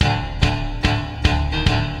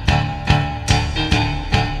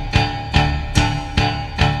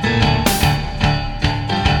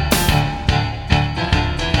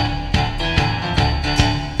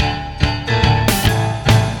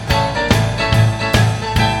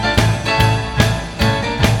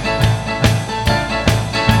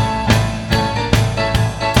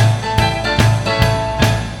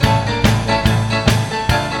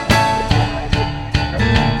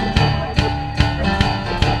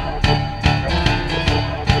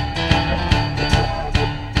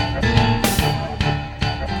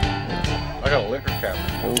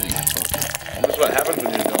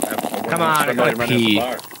I gotta pee.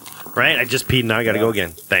 Right? I just peed, now I gotta go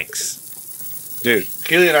again. Thanks. Dude,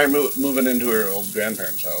 Keely and I are moving into her old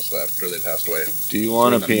grandparents' house after they passed away. Do you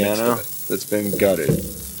want a We're in the midst piano of it. that's been gutted?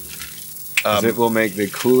 'Cause it will make the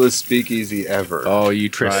coolest speakeasy ever. Oh, you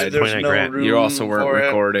tried. There's no room You also weren't for it.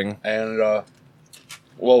 recording. And,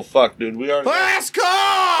 well, fuck, dude. We are. Last call!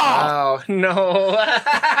 Oh, no.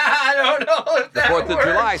 I don't know if that 4th of works.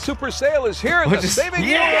 July Super Sale is here at the Saving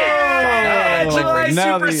Yeah! July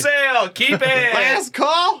Now Super the- Sale. Keep it. Last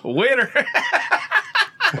call? Winner.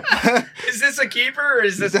 Is this a keeper or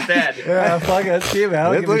is this dead? Yeah, fuck it. Let's keep it.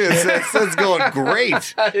 I don't give a shit. It's going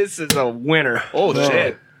great. This is a winner. Oh,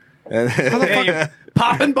 shit. Hey,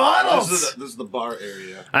 popping bottles. This is the bar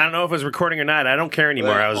area. I don't know if it was recording or not. I don't care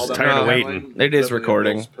anymore. I was tired of waiting. It is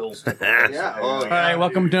recording. All right,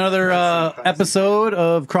 welcome to another episode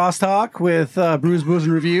of Crosstalk with Brews, Booze,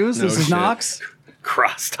 and Reviews. This is shit. Knox.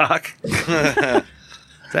 Crosstalk. Is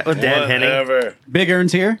that with Dan Henning? Whatever. Big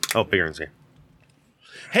Earn's here. Oh, Big Earn's here.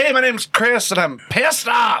 Hey, my name's Chris, and I'm pissed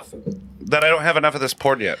off that I don't have enough of this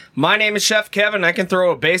poured yet. My name is Chef Kevin. I can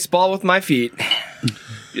throw a baseball with my feet.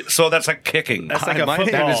 So that's like kicking. That's like a My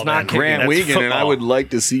football. name is man. Grant That's Wiegand, and I football. would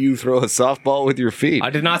like to see you throw a softball with your feet. I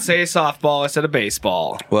did not say softball. I said a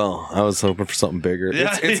baseball. Well, I was hoping for something bigger.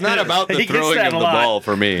 Yeah, It's not about the he gets throwing that of a the lot. ball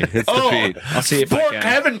for me. It's the feet. I'll see if I Poor can.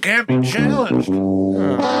 Kevin can't be challenged. He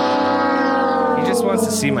just wants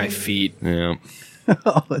to see my feet. Yeah.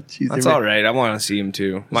 Oh, jeez. That's all right. I want to see him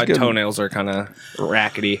too. My good. toenails are kind of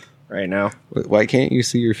rackety right now. Why can't you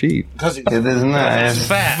see your feet? Because he's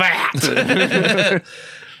fat.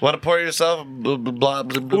 Want to pour yourself? Blah, blah,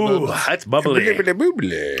 blah, blah, Ooh, blah. that's bubbly. I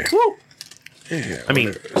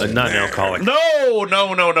mean, not an alcoholic. No.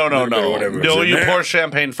 whatever's No, in you there. pour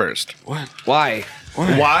champagne first. Why? Why?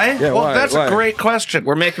 Yeah, well, why? that's Why? a great question.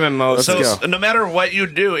 We're making mimosas. So go. no matter what you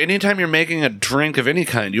do, anytime you're making a drink of any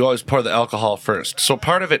kind, you always pour the alcohol first. So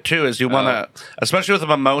part of it too is you want to, especially with a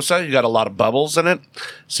mimosa, you got a lot of bubbles in it.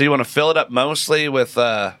 So you want to fill it up mostly with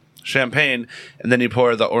champagne, and then you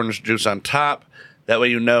pour the orange juice on top. That way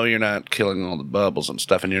you know you're not killing all the bubbles and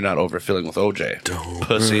stuff, and you're not overfilling with OJ.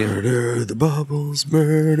 Pussy. Murder the bubbles,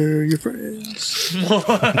 murder your friends. Fuck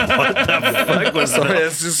was Sorry, that?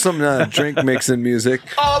 that's just some drink mixing music.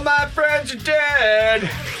 All my friends are dead.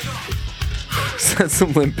 Is that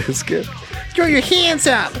some Limp Bizkit?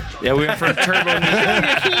 Yeah, we went from Turbo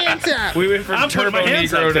Negro. We went from I'm putting Turbo my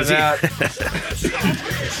hands up Negro to 'cause he-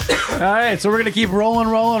 that. All right, so we're gonna keep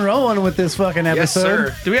rolling with this fucking episode. Yes,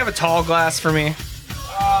 sir. Do we have a tall glass for me?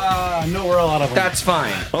 No, we're all out of them. That's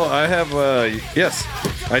fine. Oh, I have, yes,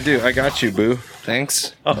 I do. I got you, boo.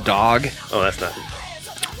 Thanks. Dog. Oh, that's not.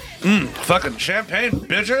 Fucking champagne,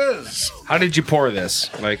 bitches. How did you pour this?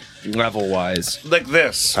 Like, level-wise? Like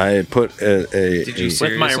this. I put a Did you With my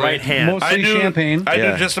seriously? right hand. Mostly champagne. I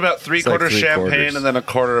Yeah. do just about It's like 3/4 champagne 3/4. and then a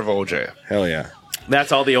quarter of OJ. hell yeah.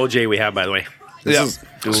 That's all the OJ we have, by the way. This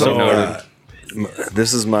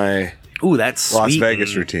is my Ooh, that's Las sweet Vegas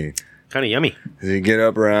and routine. Kind of yummy. You get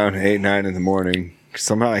up around 8, 9 in the morning.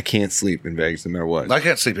 Somehow I can't sleep in Vegas no matter what. I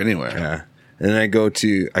can't sleep anywhere. Yeah. And then I go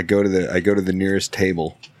to the nearest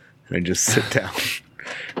table and I just sit down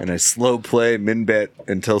and I slow play min bet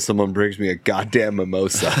until someone brings me a goddamn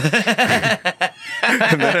mimosa.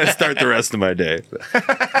 And then I start the rest of my day.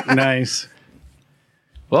 Nice.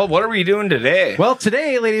 Well, what are we doing today? Well,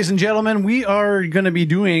 today, ladies and gentlemen, we are going to be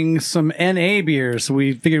doing some NA beers. So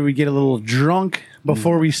we figured we'd get a little drunk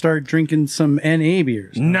before we start drinking some NA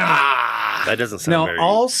beers. That doesn't sound Now, very...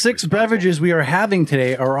 all 6 beverages we are having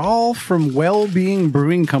today are all from Well-Being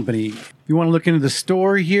Brewing Company. If you want to look into the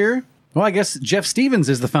store here, well, I guess Jeff Stevens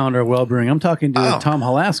is the founder of Well Brewing. I'm talking to Tom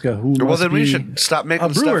Halaska, who Well, must then we be should stop a making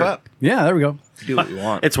brewer. stuff up. Yeah, there we go. Do what you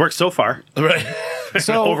want. It's worked so far. Right.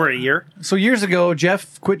 So Over a year. So years ago,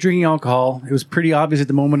 Jeff quit drinking alcohol. It was pretty obvious at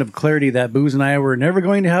the moment of clarity that Booze and I were never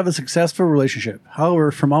going to have a successful relationship. However,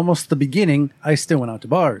 from almost the beginning, I still went out to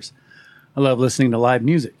bars. I love listening to live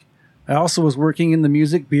music. I also was working in the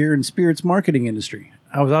music, beer, and spirits marketing industry.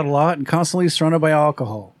 I was out a lot and constantly surrounded by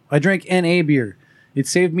alcohol. I drank NA beer. It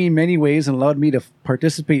saved me in many ways and allowed me to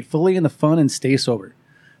participate fully in the fun and stay sober.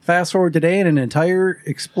 Fast forward today, and an entire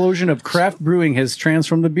explosion of craft brewing has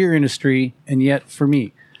transformed the beer industry, and yet, for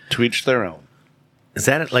me, To each their own. Is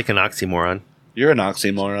that like an oxymoron? You're an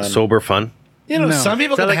oxymoron. Sober fun? you know, No. some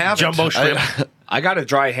people Is that can like have jumbo it. shrimp? I got a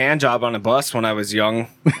dry hand job on a bus when I was young.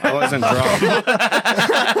 I wasn't drunk.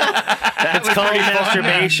 That's called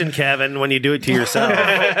masturbation, Kevin, when you do it to yourself.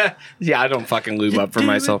 Yeah, I don't fucking lube up for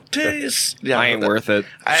myself. Yeah, I ain't worth it.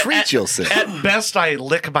 Treat yourself. At best, I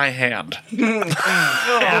lick my hand.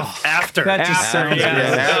 After. that just sounds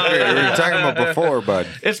Yeah. good. We were talking about before, bud.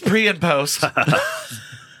 It's pre and post.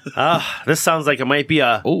 This sounds like it might be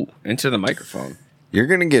a. Oh, into the microphone. You're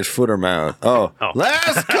gonna get foot or mouth. Oh.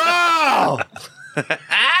 Last call.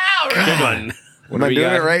 Good one. Am I we doing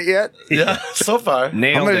got? it right yet? Yeah, so far. I'm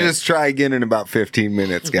Nailed gonna it. just try again in about 15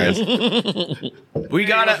 minutes, guys. We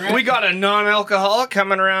got a non-alcoholic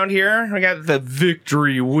coming around here. We got the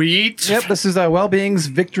Victory Wheat. Yep, this is Wellbeing's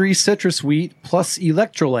Victory Citrus Wheat plus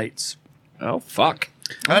electrolytes. Oh fuck.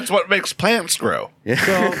 That's what makes plants grow. So,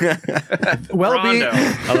 Wellbeing, Rondo.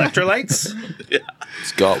 Electrolytes?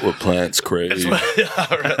 It's got what plants crave.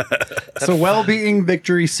 so Wellbeing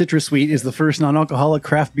Victory Citrus Wheat is the first non-alcoholic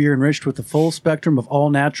craft beer enriched with the full spectrum of all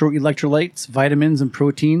natural electrolytes, vitamins and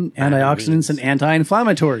protein, antioxidants, and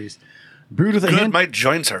anti-inflammatories. Brewed with a Good, hint. my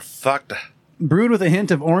joints are fucked. Brewed with a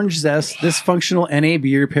hint of orange zest, this functional NA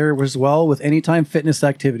beer pairs well with anytime fitness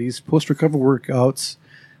activities, post-recovery workouts,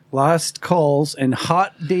 last calls, and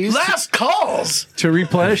hot days Last calls. to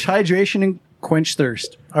replenish hydration and quench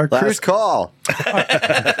thirst. Our Last call.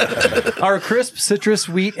 crisp citrus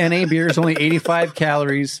wheat NA beer is only 85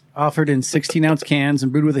 calories, offered in 16-ounce cans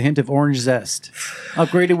and brewed with a hint of orange zest.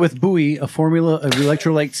 Upgraded with Buoy, a formula of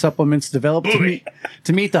electrolyte supplements developed to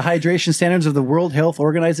meet the hydration standards of the World Health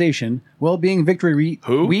Organization. Wellbeing Victory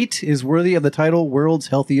Wheat is worthy of the title World's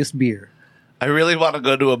Healthiest Beer. I really want to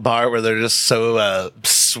go to a bar where they're just so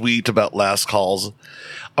sweet about last calls.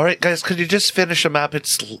 All right, guys, could you just finish them up?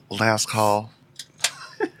 It's last call.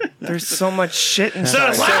 There's so much shit So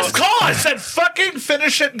inside. last call. I said fucking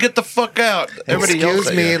finish it and get the fuck out. Everybody yells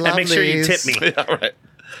at you. And make sure you tip me. Yeah, all right.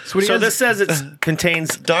 So this says it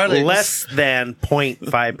contains Darlings. less than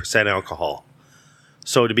 0.5% alcohol.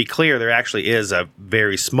 So to be clear, there actually is a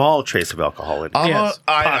very small trace of alcohol in it. Yes,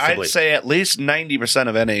 I'd possibly. say at least 90%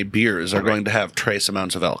 of NA beers are going to have trace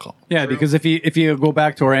amounts of alcohol. Yeah, because if you go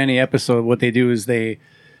back to our NA episode, what they do is they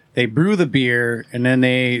brew the beer and then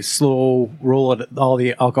they slow roll all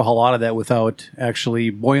the alcohol out of that without actually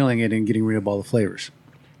boiling it and getting rid of all the flavors.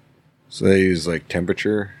 So they use like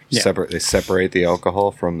temperature. Yeah. They separate the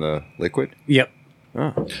alcohol from the liquid. Yep.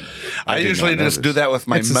 I did usually not know just this. do that with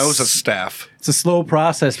my It's a Moses s- staff. It's a slow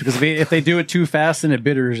process because if they do it too fast and it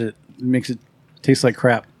bitters, it makes it taste like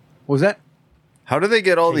crap. What was that? How do they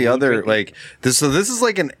get all the other like this? So this is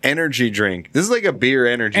like an energy drink. This is like a beer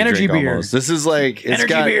energy drink beer. almost. This is like it's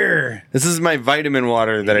got, beer. This is my vitamin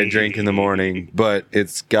water that I drink in the morning, but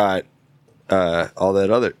it's got all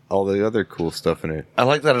the other cool stuff in it. I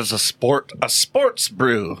like that as a sports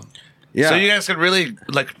brew. Yeah. So you guys can really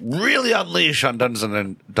unleash on Dungeons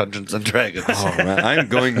and Dragons. Oh man, I'm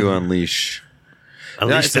going to unleash.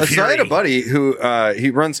 Unleash the So I had a fury. buddy who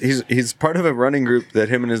he's part of a running group that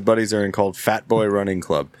him and his buddies are in called Fat Boy Running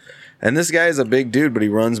Club, and this guy is a big dude, but he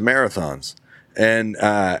runs marathons. And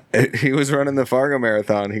he was running the Fargo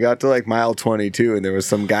Marathon. He got to like mile 22, and there was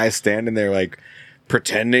some guy standing there like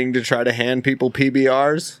pretending to try to hand people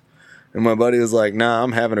PBRs. And my buddy was like, "Nah,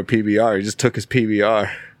 I'm having a PBR." He just took his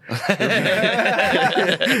PBR.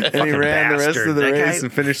 And he ran the rest bastard. of the That race guy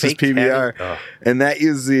and finished his faked PBR. having- And that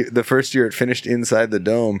was the first year it finished inside the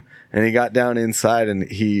dome. And he got down inside, and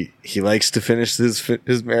he likes to finish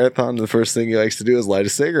his marathon. The first thing he likes to do is light a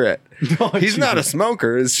cigarette. He's not a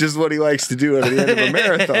smoker. It's just what he likes to do at the end of a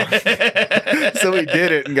marathon. So he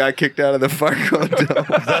did it and got kicked out of the Fargo Dome.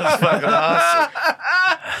 That's fucking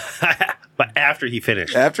awesome. But after he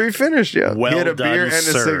finished. After he finished, yeah. Well he had a done, beer and a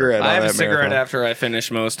sir. cigarette. I on have a that cigarette marathon. after I finish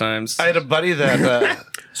most times. I had a buddy that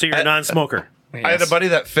So you're a non-smoker. I had a buddy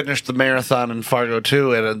that finished the marathon in Fargo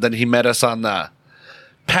too, and then he met us on the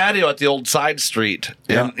patio at the old side street,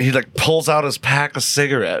 and he like pulls out his pack of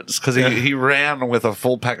cigarettes because he ran with a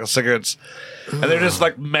full pack of cigarettes, and they're just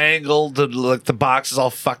like mangled and like the box is all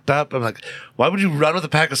fucked up. I'm like, why would you run with a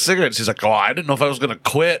pack of cigarettes? He's like, oh, I didn't know if I was gonna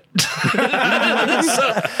quit.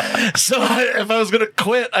 so if I was gonna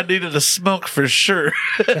quit, I needed to smoke for sure.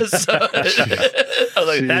 So, I was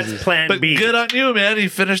like, That's plan but B. good on you, man. You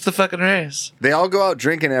finished the fucking race. They all go out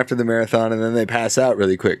drinking after the marathon, and then they pass out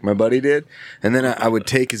really quick. My buddy did, and then I would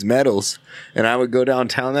take his medals, and I would go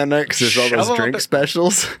downtown that night because there's all Shove those 'em drink up.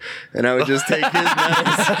 specials, and I would just take his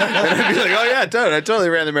medals, and I'd be like, "Oh yeah, dude, I totally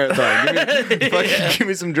ran the marathon. Give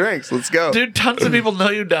me some drinks. Let's go." Dude, tons of people know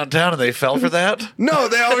you downtown and they fell for that. No,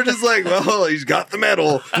 they all were just like, "Well, he's got the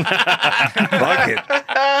medal." Fuck it.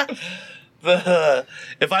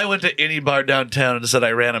 If I went to any bar downtown and said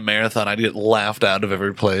I ran a marathon, I'd get laughed out of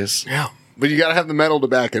every place. Yeah, but you got to have the medal to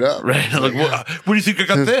back it up. Right? Like, what do you think I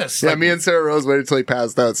got this? Yeah, Like, me and Sarah Rose waited till he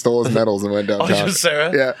passed out, stole his medals, and went oh, downtown. you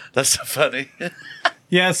Sarah? Yeah. That's so funny.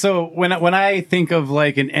 Yeah, so when I think of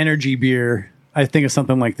like an energy beer, I think of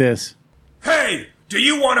something like this. Hey, Do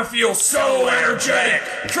you want to feel so energetic?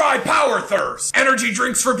 Try Power Thirst. Energy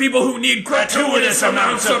drinks for people who need gratuitous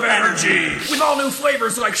amounts of energy. With all new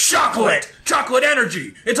flavors like chocolate. Chocolate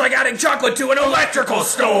energy. It's like adding chocolate to an electrical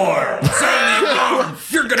store. Sound the alarm.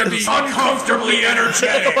 You're going to be uncomfortably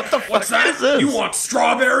energetic. What's that? You want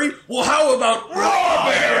strawberry? Well, how about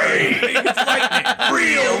rawberry? It's lightning.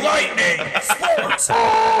 Real lightning. Sports.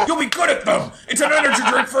 You'll be good at them. It's an energy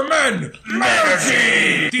drink for men.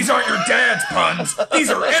 Energy. These aren't your dad's puns. These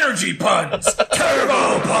are energy puns.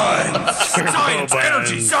 Turbo puns. Science,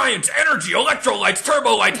 energy, electrolytes,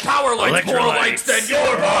 turbo lights, power lights, more lights than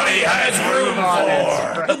your body has room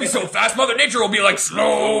for. You'll be so fast, Mother Nature will be like,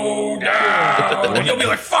 slow down. And you'll be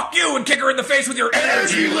like, fuck you, and kick her in the face with your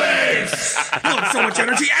energy legs. You'll have so much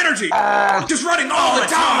energy. Just running all the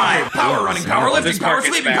time. Power running, power lifting, power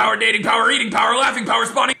sleeping, power dating, power eating, power laughing, power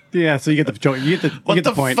spawning. Yeah, so you get the joke. You get the point. What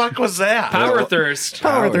the fuck was that? Power Thirst.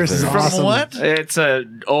 Power Thirst is From awesome. what? It's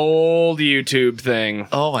an old YouTube thing.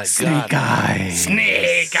 Oh my Snake god. eyes.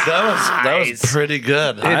 Snake That was pretty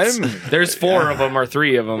good. There's 4 of them or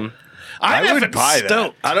 3 of them. I would buy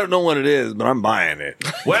that. I don't know what it is, but I'm buying it.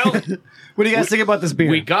 Well, What do you guys think about this beer?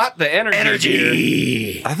 we got the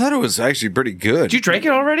energy. Beer. I thought it was actually pretty good. Did you drink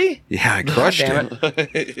it already? Yeah, I crushed damn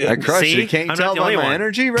it. I crushed See? it. Can't you I'm tell not the by only my one.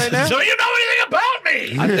 energy right now? So you know anything about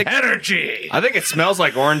me? I think Energy. I think it smells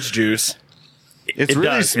like orange juice. It's It really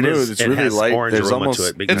does. It smooth. is- It's it really has light. orange There's aroma almost to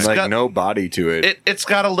it, big It's time. got- no body to it. It's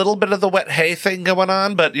got a little bit of the wet hay thing going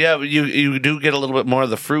on, but yeah, you do get a little bit more of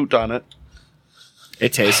the fruit on it.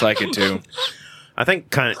 It tastes like it too. I think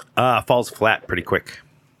kind of falls flat pretty quick.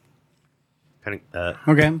 Kind of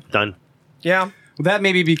Okay. done. Yeah, Well, that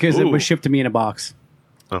may be because it Ooh. was shipped to me in a box.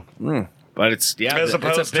 but it's As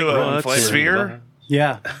opposed it's a big to a round flavor. sphere.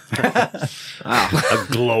 Yeah. A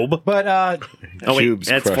globe. But Oh wait, Cubes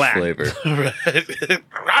that's crush flat. flavor.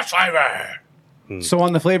 Grass flavor. so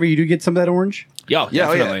on the flavor, you do get some of that orange? Yeah, Yeah,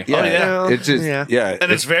 oh, definitely. yeah, yeah. It's just yeah.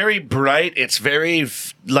 And it's very bright. It's very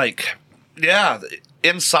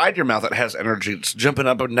inside your mouth it has energy. It's jumping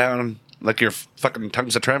up and down like your fucking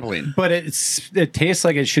tongue's a trampoline. But it tastes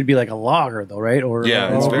like it should be like a lager, though, right? Or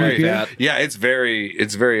Yeah, it's or very beer? fat. Yeah, it's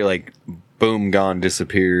very like boom, gone,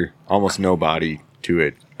 disappear. Almost no body to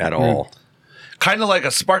it at all. Kind of like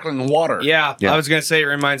a sparkling water. Yeah, Yeah. I was gonna say it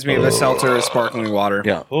reminds me of a seltzer of sparkling water.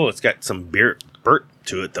 Yeah, Oh, it's got some beer Bert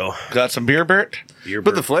to it though. Got some beer, Bert? Beer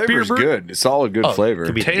but the Bert. flavor is good. Solid, good flavor.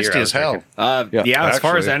 could be the Tasty beer I as was hell. drinking. Yeah, as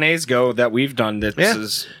far as actually. NAs go that we've done, this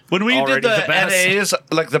is When we already did the, best. NAs,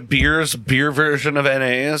 like the beer version of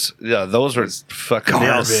NAs, yeah, those were fucking They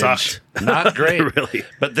all garbage. sucked. Not great. Really.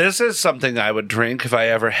 But this is something I would drink if I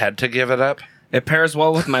ever had to give it up. It pairs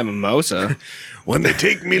well with my mimosa. When they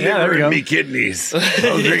take me Yeah, there we liver go. and me kidneys,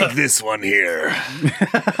 I'll drink this one here.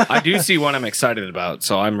 I do see one I'm excited about,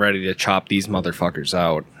 so I'm ready to chop these motherfuckers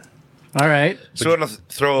out. All right. So you want to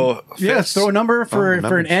throw Yeah, fists? throw a number for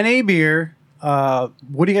an NA beer. What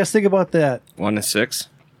do you guys think about that? 1 to 6.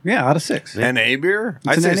 Yeah, out of 6. NA beer?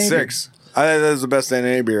 I'd an say NA beer. 6. That's the best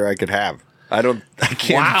NA beer I could have. I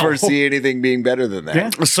can't foresee anything being better than that. Yeah.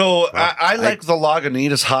 So I like the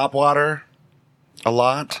Lagunitas hop water a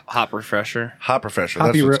lot. Hop refresher. Hop refresher.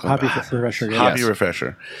 Hoppy, that's what's called. refresher. Yeah. Hoppy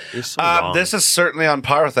refresher. You're so wrong. This is certainly on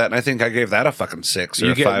par with that, and I think I gave that a fucking 6 or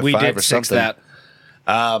You a get 5.5 we did or 6 something. that.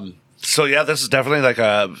 So yeah, this is definitely like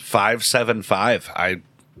a 5.75. I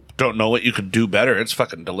don't know what you could do better. It's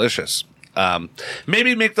fucking delicious.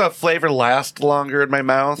 Maybe make the flavor last longer in my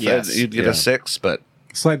mouth. Yes. and you'd get a 6, but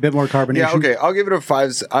Slight bit more carbonation. Yeah, okay. I'll give it a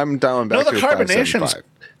 5. I'm down back no, the to a carbonation's 5.75.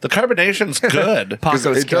 the carbonation's good. Because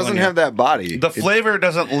Paco's it doesn't killing have that body. The flavor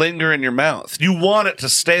doesn't linger in your mouth. You want it to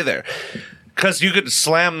stay there. Because you could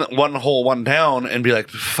slam one whole one down and be like,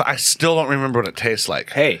 I still don't remember what it tastes like.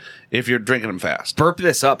 Hey, If you're drinking them fast. burp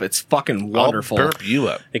this up. It's fucking wonderful. I'll burp you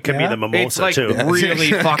up. It could Yeah. be the mimosa It's like too.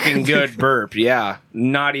 really fucking good burp. Yeah,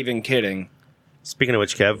 not even kidding. Speaking of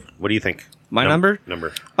which, Kev, what do you think? My number?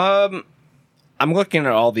 Number. I'm looking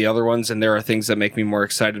at all the other ones, and there are things that make me more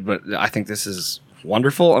excited. But I think this is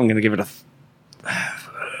wonderful. I'm going to give it a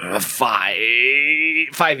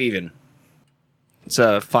 5 even. It's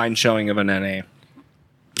a fine showing of an NA.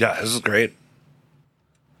 Yeah, this is great.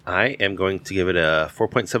 I am going to give it a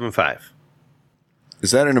 4.75. Is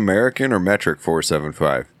that an American or metric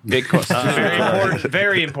 475? Big question. Very important.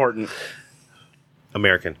 Very important.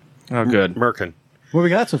 American. Oh, good. Merkin. What we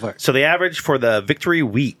got so far? So the average for the Victory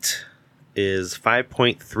Wheat is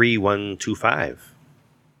 5.3125.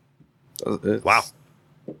 Wow.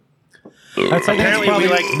 That's like Apparently, probably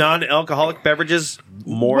we like non-alcoholic beverages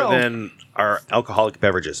more Well- than our alcoholic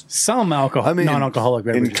beverages. some alcohol, non-alcoholic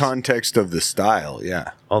beverages. In context of the style,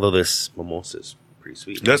 yeah. Although this mimosa is pretty pretty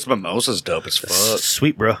sweet. This mimosa's dope as fuck.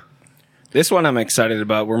 Sweet, bro. This one I'm excited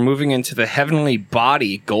about. We're moving into the Heavenly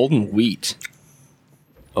Body Golden Wheat.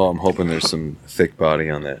 Oh, I'm hoping there's some thick body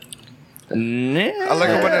on that. I like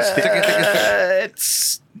it when it's sticky.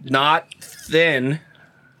 It's not thin.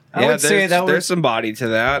 I would say that there's was some body to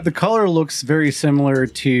that. the color looks very similar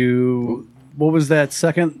to what was that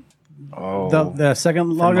second the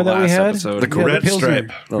second lager that we last had? episode. Yeah, Red Pilsner.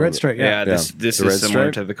 Stripe. Red Stripe, Yeah, yeah. this The is red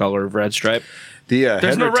similar stripe? to the color of Red Stripe. The There's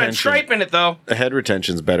head no red retention, stripe in it, though. The head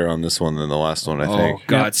retention's better on this one than the last one, I Oh, think.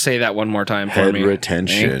 God, say that one more time for Head me.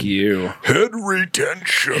 retention. Thank you. Head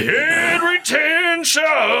retention. Head retention.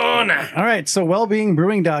 All right, so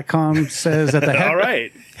wellbeingbrewing.com says that the All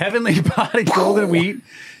right. Heavenly Body Golden Wheat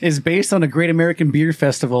is based on a Great American Beer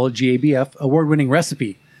Festival GABF award-winning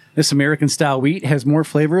recipe. This American-style wheat has more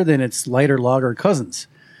flavor than its lighter lager cousins.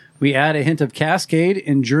 We add a hint of Cascade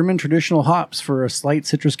and German traditional hops for a slight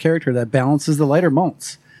citrus character that balances the lighter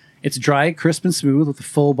malts. It's dry, crisp, and smooth with a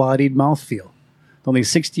full-bodied mouthfeel. Only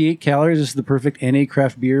 68 calories is the perfect NA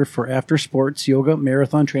craft beer for after sports, yoga,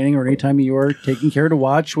 marathon training, or anytime you are taking care to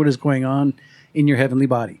watch what is going on in your heavenly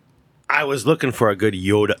body. I was looking for a good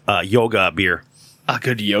yoga beer. A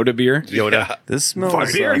good Yoda beer. Yoda. This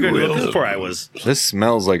smells Very like, good looking for I was. this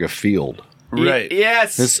smells like a field. Right.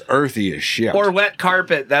 Yes. This earthy as shit. or wet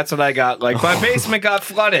carpet. That's what I got. Like, my basement got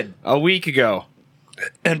flooded a week ago.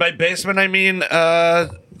 And by basement, I mean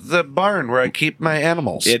the barn where I keep my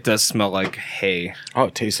animals. It does smell like hay. Oh,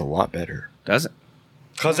 it tastes a lot better. Does it?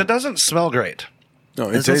 Because it doesn't smell great. No,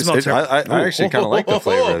 it Doesn't tastes. smell It, I terrible. actually kind of like the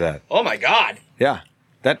flavor of that. Oh, my God. Yeah,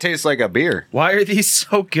 that tastes like a beer. Why are these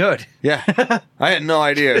so good? Yeah, I had no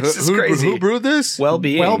idea. This is crazy. Who brewed this?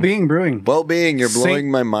 Well-being. Well-being Brewing, Well-being. You're Saint-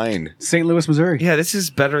 blowing my mind. St. Louis, Missouri. Yeah, this is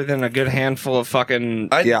better than a good handful of fucking...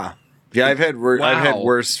 Yeah, I've had Wow.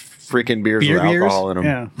 worse freaking beers Beer with beers? alcohol in them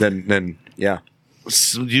Yeah. than yeah.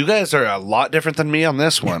 So you guys are a lot different than me on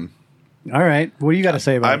this one. All right, what do you got to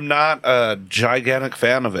say about I'm not a gigantic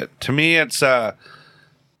fan of it. To me, it's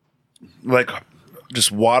like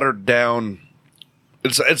just watered down.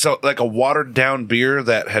 It's like a watered down beer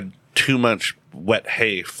that had too much wet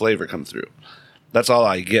hay flavor come through. That's all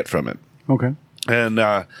I get from it. it? Okay.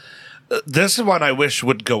 And this one I wish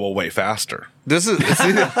would go away faster. This is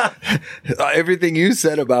everything you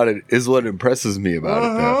said about it is what impresses me about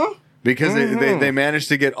it, though, because they managed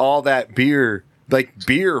to get all that beer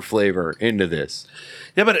flavor into this.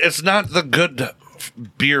 Yeah, but it's not the good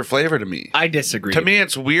beer flavor to me. I disagree. To me,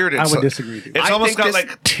 it's weird. It's would disagree with you. It's I almost think got this-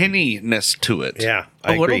 like tinniness to it. Yeah,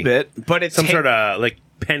 a little bit, but it's Some sort of like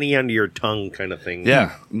penny under your tongue kind of thing.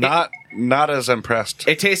 Yeah, not as impressed.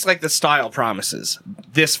 It tastes like the style promises.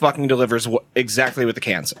 This fucking delivers exactly what the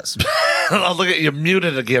can says. Oh, look at you,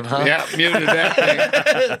 muted again, huh? Yeah, muted that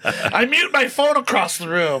thing. I mute my phone across the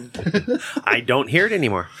room. I don't hear it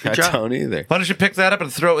anymore. I don't either. Why don't you pick that up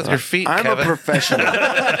and throw it with your feet, I'm Kevin? a professional.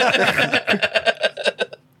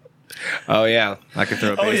 Oh, yeah. I could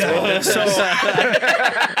throw a baseball.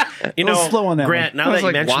 So, you know, slow on that Grant, one. now I that was you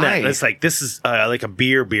like, mentioned why? that, it's like, this is like a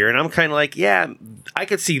beer, and I'm kind of like, yeah, I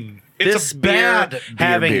could see It's this a bad beer beer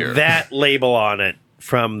having beer. that label on it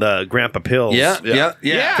from the Grandpa Pills. yeah.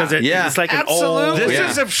 Because it's like an old... This Yeah.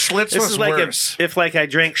 is if Schlitz This was is like worse. if like I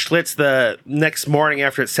drank Schlitz the next morning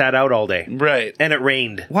after it sat out all day. Right. And it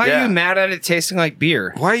rained. Why Yeah. are you mad at it tasting like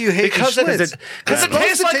beer? Why are you hating Because it Schlitz?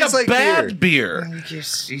 tastes like a bad beer. You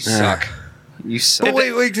suck. You suck. Oh,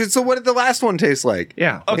 wait. So what did the last one taste like?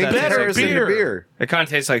 Yeah. A In better comparison to beer. It kind of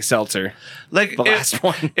tastes like seltzer. Like The last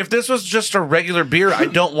one. If this was just a regular beer, I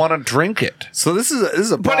don't want to drink it. So this is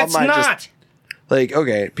a But problem. it's I not. just like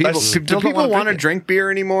okay. People still do don't people wanna want to drink it. drink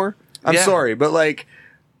beer anymore? I'm Yeah. sorry, but like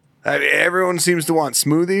everyone seems to want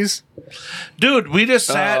smoothies. Dude, we just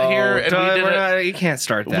sat here and you can't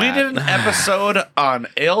start that. we did an episode on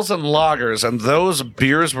ales and lagers, and those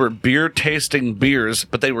beers were beer tasting beers,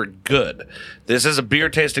 but they were good. This is a beer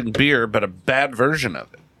tasting beer, but a bad version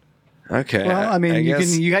of it. Okay. Well, I mean,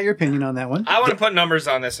 guess you got your opinion on that one. I want to put numbers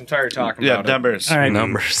on this. I'm tired of talking Yeah, about numbers. All right.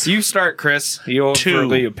 numbers. it. You start, Chris. You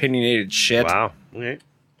overly opinionated shit. Wow. Okay.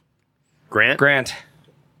 Grant? Grant.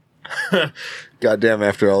 Goddamn!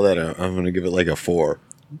 After all that, I'm going to give it like a 4.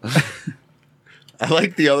 I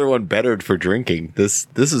like the other one better for drinking. This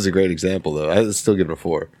is a great example, though. I would still give it a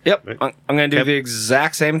 4. Yep. I'm going to do the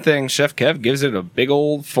exact same thing. Chef Kev gives it a big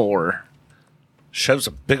old 4. Chev's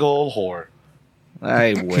a big old whore.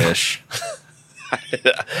 I wish.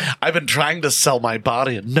 I've been trying to sell my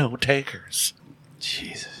body and no takers.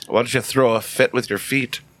 Jesus. Why don't you throw a fit with your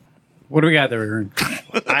feet? What do we got there, Aaron?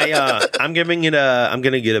 I'm giving it I'm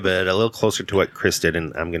gonna give it a little closer to what Chris did,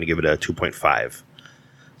 and I'm gonna give it a 2.5.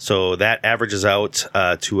 So that averages out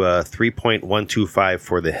to a 3.125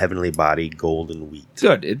 for the Heavenly Body Golden Wheat.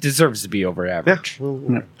 Good. It deserves to be over average.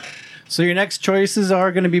 So your next choices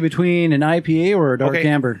are going to be between an IPA or a dark Okay.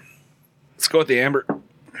 amber. Let's go with the amber.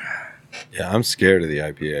 Yeah, I'm scared of the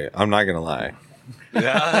IPA. I'm not gonna lie.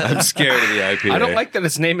 I'm scared of the IPA. I don't like that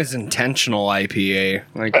its name is intentional IPA.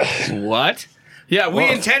 Like, what? Yeah, we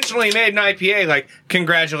intentionally made an IPA. Like,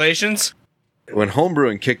 congratulations. when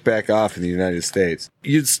homebrewing kicked back off in the United States.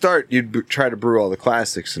 You'd try to brew all the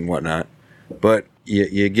classics and whatnot, but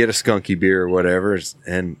you get a skunky beer or whatever,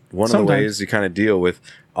 and one of the ways you kind of deal with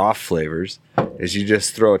off flavors is you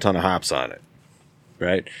just throw a ton of hops on it.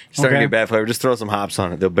 Right? You're starting to get bad flavor, just throw some hops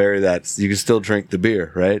on it. They'll bury that. You can still drink the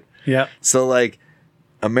beer, right? Yeah. So, like,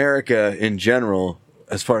 America in general,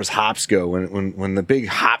 as far as hops go, when the big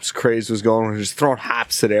hops craze was going, we're just throwing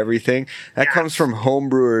hops at everything. That comes from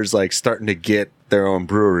homebrewers, like, starting to get their own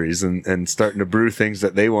breweries and starting to brew things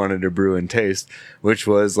that they wanted to brew and taste, which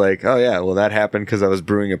was like, oh yeah, well that happened because I was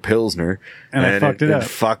brewing a Pilsner and I fucked it up.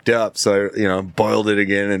 Fucked up. So I, boiled it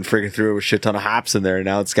again and freaking threw a shit ton of hops in there, and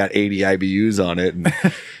now it's got 80 IBUs on it,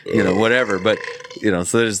 and whatever. But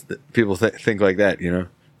so there's people think like that,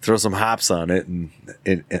 throw some hops on it, and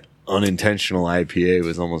unintentional IPA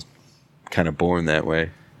was almost kind of born that way.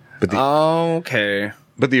 But okay.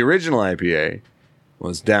 But the original IPA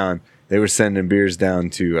was down. They were sending beers down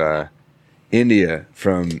to India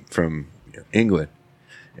from England,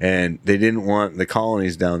 and they didn't want the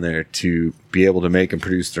colonies down there to be able to make and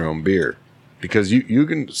produce their own beer, because you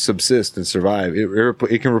can subsist and survive.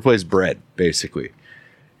 It can replace bread basically,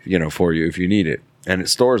 for you if you need it, and it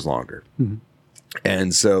stores longer. Mm-hmm.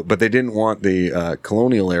 And so, but they didn't want the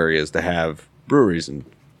colonial areas to have breweries, and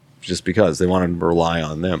just because they wanted to rely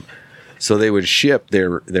on them. So they would ship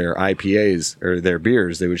their IPAs or their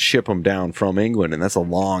beers. They would ship them down from England, and that's a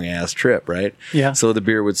long ass trip, right? Yeah. So the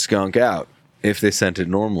beer would skunk out if they sent it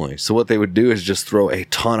normally. So what they would do is just throw a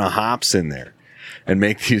ton of hops in there and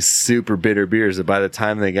make these super bitter beers that by the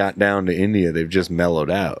time they got down to India, they've just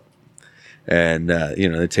mellowed out. And,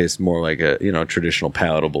 they taste more like a, traditional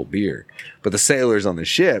palatable beer. But the sailors on the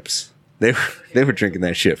ships, they were drinking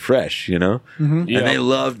that shit fresh, Mm-hmm. Yeah. And they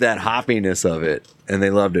loved that hoppiness of it, and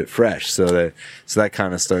they loved it fresh. So that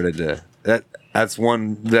kind of started to that's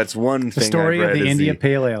one thing. The story I've of read the is India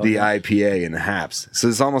Pale Ale. the IPA and the hops. So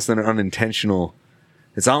it's almost an unintentional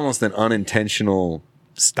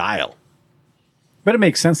style. But it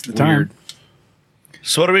makes sense at the time. Weird.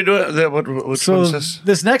 So what are we doing? Which So one's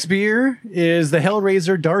this next beer is the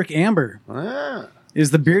Hellraiser Dark Amber.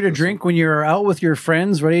 Is the beer to drink when you're out with your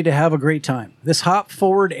friends ready to have a great time. This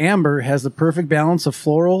hop-forward amber has the perfect balance of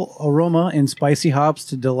floral aroma and spicy hops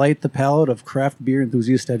to delight the palate of craft beer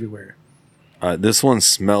enthusiasts everywhere. This one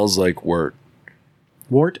smells like wort.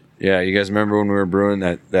 Wort? Yeah, you guys remember when we were brewing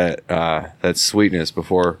that sweetness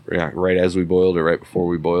before, right as we boiled it, right before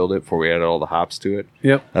we boiled it, before we added all the hops to it?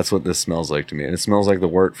 Yep. That's what this smells like to me. And it smells like the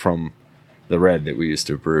wort from the red that we used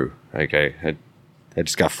to brew. Like I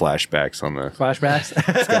just got flashbacks on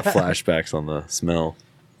the smell.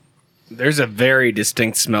 There's a very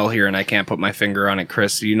distinct smell here, and I can't put my finger on it.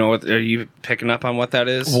 Chris, you know what? Are you picking up on what that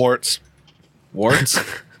is? Warts. Warts?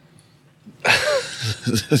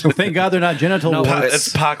 So thank God they're not genital warts. It's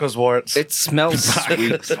Paco's warts. It smells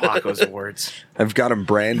sweet. Paco's words. I've got them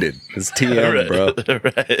branded. It's TM, bro.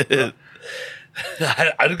 Right.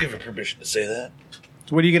 I don't give her permission to say that.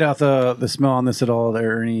 So what do you get out the smell on this at all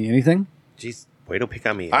there, Ernie? Anything? Jeez, way to pick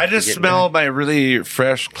on me. I just smell my really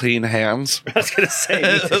fresh, clean hands. I was going to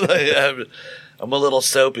say. I'm a little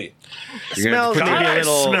soapy. Smells maybe God, a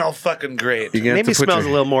little. I smell fucking great. Maybe smells a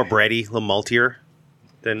little more bready, a little maltier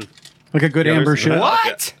than. Like a good amber should.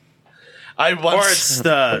 What? Or it's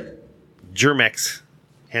the Germex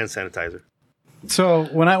hand sanitizer. So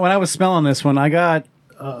when I was smelling this one, I got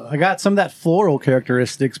some of that floral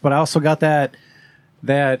characteristics, but I also got that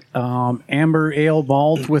amber ale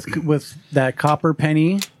malt with that copper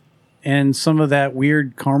penny and some of that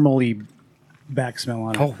weird caramely back smell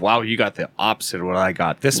on it. Oh, wow. You got the opposite of what I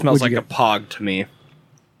got. This smells What'd like you a pog to me.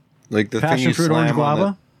 Like the thing Passion you fruit slam orange on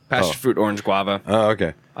guava? Passion fruit orange guava. Oh,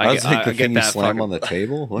 okay. I was like I the get thing you that slam fucking- on the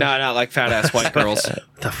table? What? No, not like fat ass white girls.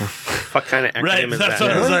 What kind of acronym Right, is that's that?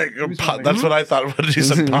 what I was like. That's what I thought. What did you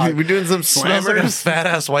say? We're doing some Smells like a slammers. fat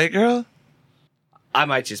ass white girl. I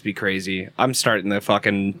might just be crazy. I'm starting to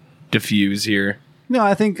fucking diffuse here. No,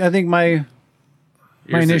 I think my Here's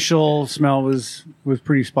the- initial smell was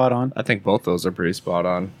pretty spot on. I think both those are pretty spot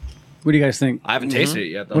on. What do you guys think? I haven't tasted it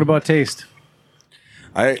yet, though. What about taste?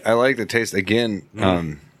 I like the taste again.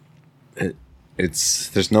 It's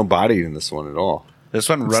there's no body in this one at all. This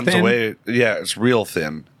one runs thin. away. Yeah, it's real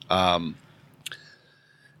thin.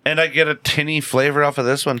 And I get a tinny flavor off of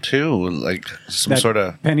this one too, like some That sort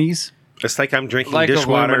of. pennies. It's like I'm drinking Like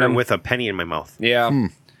dishwater aluminum. with a penny in my mouth. Yeah.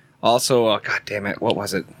 Also, God damn it, what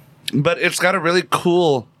was it? But it's got a really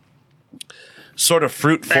cool sort of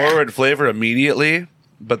fruit forward flavor immediately.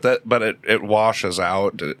 But it washes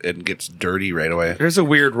out and gets dirty right away. There's a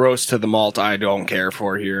weird roast to the malt I don't care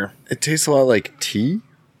for here. It tastes a lot like tea.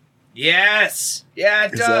 Yes. Yeah,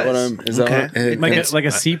 it Is does. that what I'm? Is that what? Like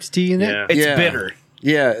a seeped tea in it. Yeah. It's Yeah. bitter.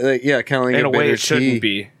 Yeah, kind of like In a way bitter it shouldn't tea.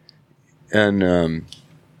 be. And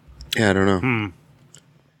yeah, I don't know.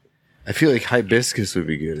 I feel like hibiscus would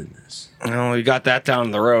be good in this. Oh, we got that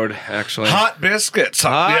down the road, actually. Hot biscuits.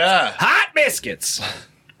 Hot, hot biscuits.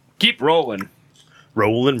 Keep rolling.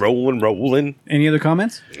 Rolling. Any other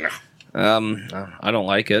comments? I don't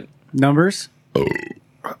like it. Numbers?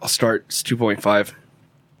 I'll start. It's 2.5.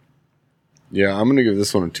 Yeah, I'm gonna give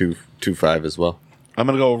this one a 2.5 as well. I'm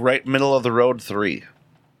gonna go right middle of the road 3.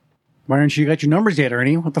 Why aren't you got your numbers yet,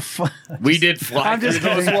 Ernie? What the fuck? We did fly I'm through just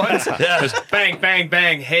those kidding. ones. Just bang, bang,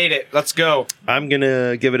 bang. Hate it. Let's go. I'm going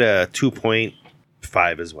to give it a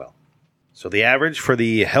 2.5 as well. So the average for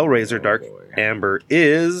the Hellraiser Dark Amber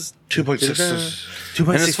is 2.6.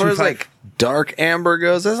 And as far as 2.625. like dark amber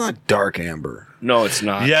goes, that's not dark amber. No, it's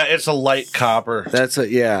not. Yeah, it's a light copper. That's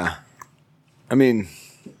yeah. I mean,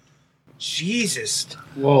 Jesus.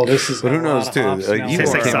 Whoa, this is. but who a lot knows of too? hops Like now. you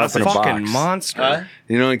Tastes know, like it came up in a Fucking box. monster.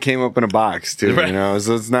 You know, it came up in a box too. Right. You know,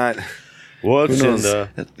 so it's not. What's Who in knows?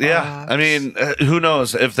 the... Yeah, I mean, who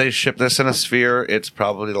knows? If they ship this in a sphere, it's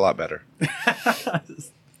probably a lot better.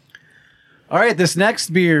 All right, this next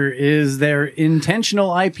beer is their intentional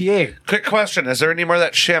IPA. Quick question: is there any more of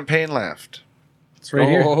that champagne left? It's right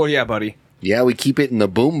here. Oh, yeah, buddy. Yeah, we keep it in the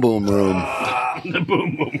boom boom room.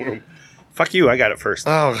 Fuck you, I got it first.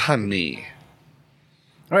 Oh, honey.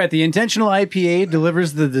 All right, the intentional IPA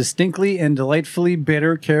delivers the distinctly and delightfully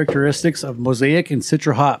bitter characteristics of Mosaic and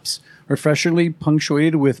Citra hops, refreshingly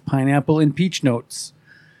punctuated with pineapple and peach notes.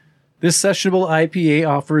 This sessionable IPA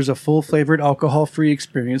offers a full-flavored, alcohol-free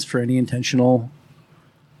experience for any intentional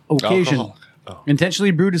occasion. Alcohol.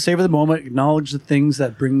 Intentionally brewed to savor the moment, acknowledge the things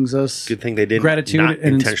that brings us Good thing they didn't gratitude not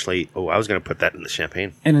and intentionally... Oh, I was going to put that in the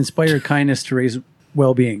champagne. and inspire kindness to raise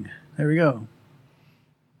well-being. There we go.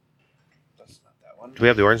 Do we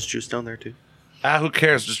have the orange juice down there too? Who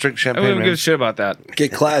cares? Just drink I champagne. wouldn't man. give a shit about that.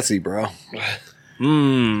 Get classy, bro.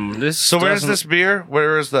 This So where's doesn't- this beer?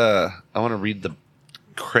 Where is the? I want to read the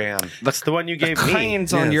crayon. That's the one you gave me.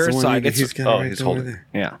 Crane's on your side. It's, he's holding it.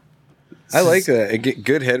 yeah. I like that. I get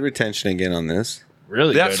good head retention again on this,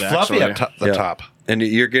 Really That's good, fluffy actually. at the Yeah. top. and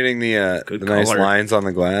you're getting the Good nice color. lines on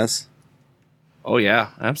the glass. Oh,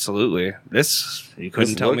 yeah, absolutely. This, you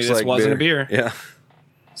couldn't This tell me looks this like wasn't a beer. Yeah,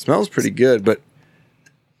 smells pretty good, but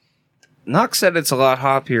Knox said it's a lot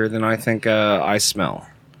hoppier than I think I smell.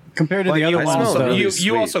 Compared to the But other you ones, smell though, really you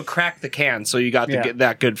sweet. also cracked the can, so you got to Yeah. get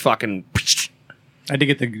that good fucking. I did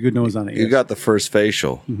get the good nose on it. you yes. got the first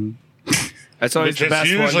facial. That's always Which the is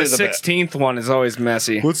best one. usually The the best. 16th one is always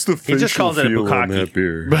messy. What's the He just calls it a bukkake.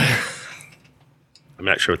 beer? I'm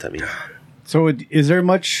not sure what that means. So, is there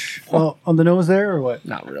much on the nose there, or what?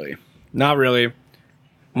 Not really. Not really.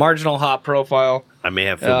 Marginal hop profile. I may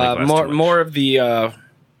have filled my glass More too much. more of the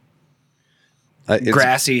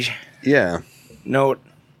grassy Yeah, note.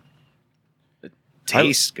 It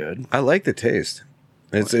tastes good. I like the taste.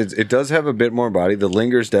 It does have a bit more body. The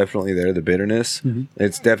linger's definitely there. The bitterness.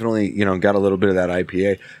 It's definitely got a little bit of that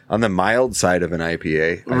IPA on the mild side of an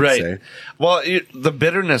IPA. I'd Right. say. Well, the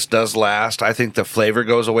bitterness does last. I think the flavor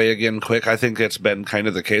goes away again quick. I think it's been kind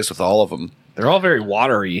of the case with all of them. They're all very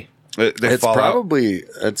watery. They It's fall out.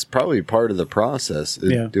 probably part of the process.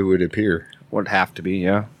 Yeah. It would appear. Would have to be,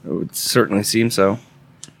 yeah. It would certainly seem so.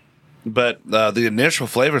 But the initial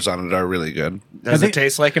flavors on it are really good. Does I it think-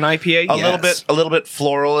 taste like an IPA? A Yes. little bit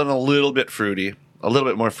floral and a little bit fruity. A little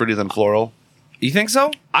bit more fruity than floral. You think so?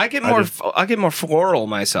 I get more floral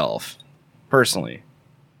myself, personally.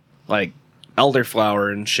 Like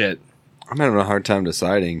elderflower and shit. I'm having a hard time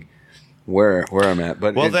deciding where I'm at.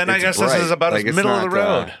 But Well, then I it's guess this bright. is about as it's middle of not, the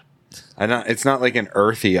road. It's not like an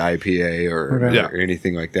earthy IPA or, Okay. Yeah. or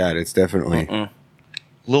anything like that. It's definitely.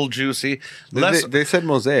 Little juicy. They, Less. they said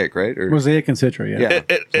mosaic, right? Or Mosaic and Citra, yeah.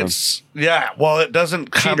 Yeah. It's well, it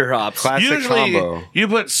doesn't come. Cheater hops. Classic Usually, combo. you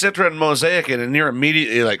put Citra and Mosaic in, and you're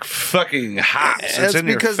immediately like fucking hops. It's That's in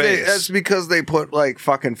your because face. that's because they put like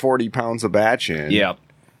fucking 40 pounds of batch in. Yeah.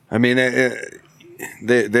 I mean,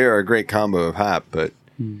 they're a great combo of hop, but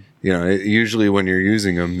usually when you're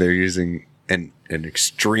using them, they're using an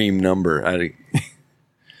extreme number.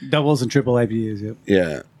 Doubles and triple IPAs, yep.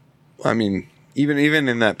 Yeah, I mean, even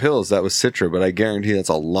in that pills, that was Citra, but I guarantee that's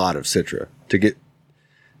a lot of Citra to get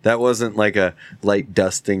That wasn't like a light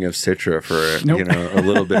dusting of Citra for Nope. a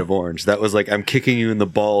little bit of orange. That was like I'm kicking you in the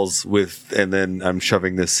balls and then I'm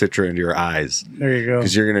shoving this Citra into your eyes There you go.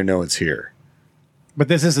 because you're gonna know it's here. But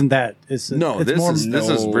this isn't that. It's This more, is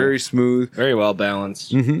very smooth. Very well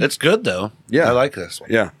balanced. It's good though. Yeah. I like this one.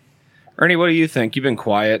 Yeah, Ernie, what do you think? You've been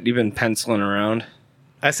quiet. You've been penciling around.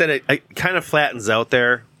 I said it kind of flattens out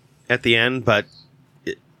there at the end, but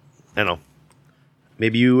I don't know.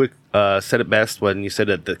 Maybe you said it best when you said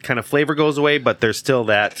that the kind of flavor goes away, but there's still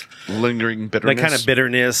that Lingering bitterness. kind of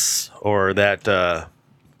bitterness or that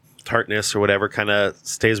tartness or whatever kind of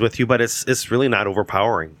stays with you. But it's really not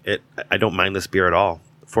overpowering. I don't mind this beer at all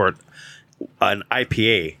for an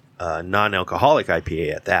IPA, non-alcoholic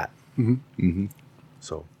IPA at that.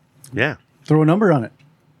 So, yeah. throw a number on it.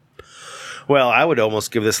 Well, I would almost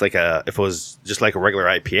give this if it was just like a regular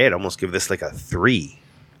IPA, I'd almost give this like a 3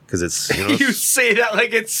 because it's You say that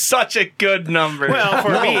like it's such a good number. well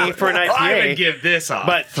for me for an IPA. I would give this a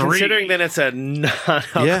But 3. considering that it's a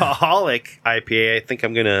non-alcoholic IPA, I think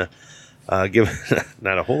I'm gonna give it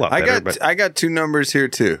not a whole lot better. I got two numbers here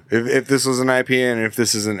too. If this was an IPA and if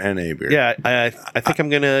this is an NA beer, yeah, I think I'm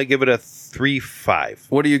gonna give it a 3.5.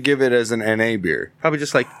 What do you give it as an NA beer? Probably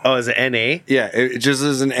just like as an NA, Yeah, it just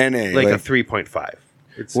as an NA. like a 3.5.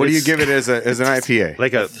 What do you give it as an IPA?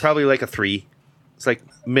 Like probably like a 3. It's like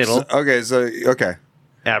middle Okay.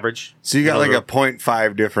 average. So you got like a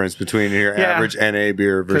 0.5 difference between your Yeah. average NA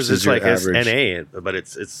beer Because versus it's your like average. it's NA, but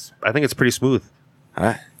it's I think it's pretty smooth.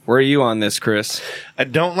 Huh? Where are you on this, Chris? I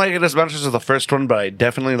don't like it as much as the first one, but I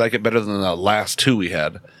definitely like it better than the last two we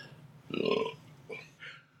had.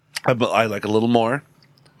 I like a little more.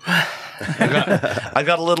 I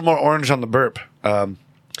got a little more orange on the burp.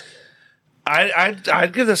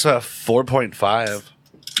 I'd give this a 4.5.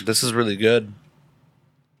 This is really good.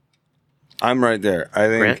 I'm right there. I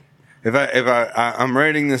think Grant? I'm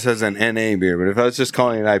rating this as an NA beer, but if I was just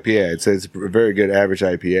calling it IPA, I'd say it's a very good average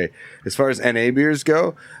IPA. As far as NA beers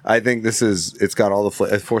go, I think it's got all the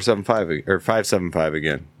 4.75 or 5.75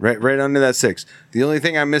 again, right under that 6. The only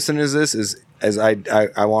thing I'm missing is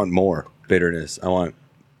I want more bitterness.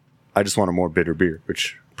 I just want a more bitter beer,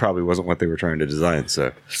 which probably wasn't what they were trying to design.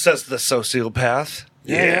 So Says the sociopath.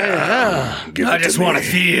 I just want to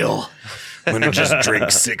feel. I'm gonna just drink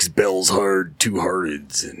 6 Bells Hard 2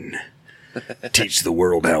 Hearteds and teach the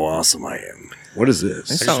world how awesome I am. what is this?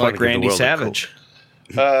 Sounds wanna like give the Randy world a Savage.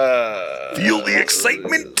 Feel the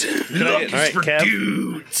excitement. All right, for Kev.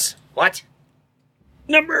 dudes. What?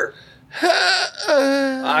 Number.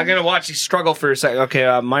 I'm gonna watch you struggle for a second.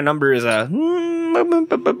 Okay, my number is a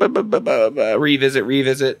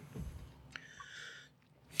revisit.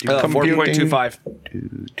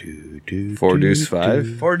 4.25. 4 deuce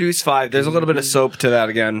 5. 4 deuce 5. There's a little bit of soap to that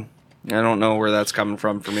again. I don't know where that's coming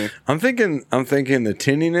from for me. I'm thinking the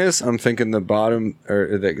tinniness. I'm thinking the bottom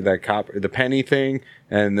or that copper, the penny thing,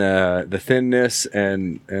 and the thinness,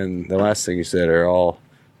 and the last thing you said are all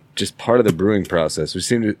just part of the brewing process. We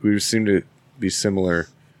seem to be similar.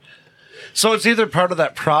 So it's either part of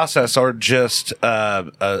that process or just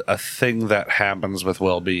a thing that happens with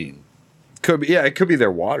well-being. Could be, yeah, it could be their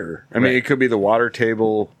water. I mean, it could be the water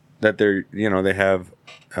table that they have.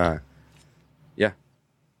 Yeah,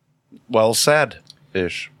 Well said,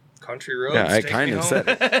 ish. Country roads. yeah, I take kind me of home. said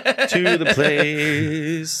it. To the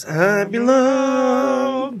place I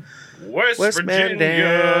belong. West Mandan.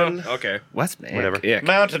 Virginia. Okay. West Whatever. Yeah.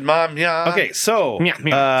 Mountain Mom, yeah. Okay, so Yeah,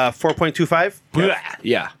 yeah. 4.25.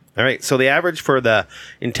 Yeah. All right, so the average for the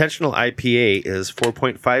intentional IPA is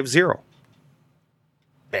 4.50.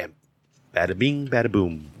 Bam. Bada bing, bada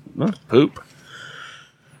boom. Poop.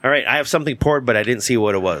 All right, I have something poured, but I didn't see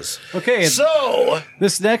what it was. Okay, So,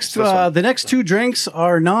 the next two drinks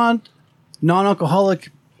are non-alcoholic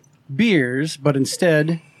beers, but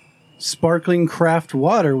instead sparkling craft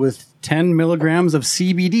water with 10 milligrams of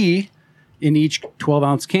CBD in each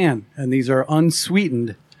 12-ounce can, and these are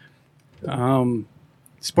unsweetened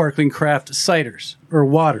sparkling craft ciders or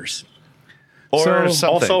waters. or So- something.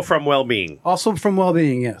 Also from Well-Being. Also from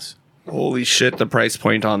Well-Being, yes. Holy shit, the price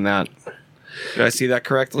point on that. Did I see that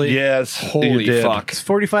correctly? Yes, Holy you did. fuck. It's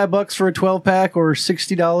 $45 for a 12-pack or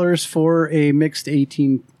 $60 for a mixed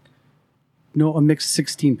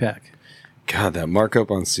 16-pack. God, that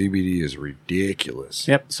markup on CBD is ridiculous.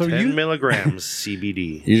 Yep. So 10 milligrams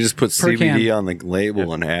CBD. You just put Per CBD can. on the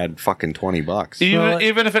label and add fucking $20.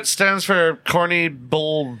 Even if it stands for corny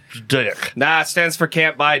bull dick. Nah, it stands for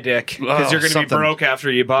can't buy dick. Because Oh, you're going to be something. broke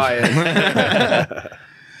after you buy it.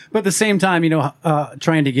 But at the same time,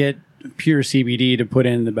 trying to get pure CBD to put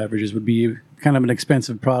in the beverages would be kind of an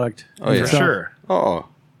expensive product. Oh, yeah. So- Sure. Oh,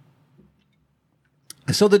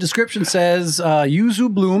 So the description says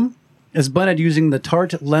yuzu bloom is blended using the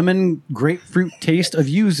tart lemon grapefruit taste of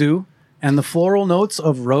yuzu and the floral notes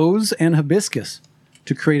of rose and hibiscus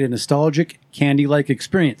to create a nostalgic candy-like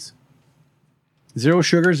experience. 0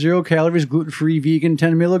 sugar, 0 calories, gluten-free, vegan,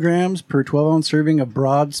 10 milligrams per 12-ounce serving of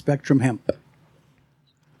broad-spectrum hemp.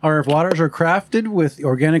 RF waters are crafted with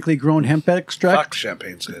organically grown hemp extract, Fuck,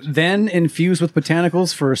 champagne's good. then infused with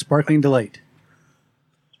botanicals for a sparkling delight.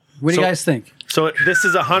 What do you guys think? So this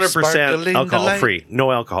is 100% Sparkling alcohol delight. free.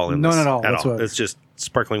 No alcohol in None this at all, At that's all. what- It's just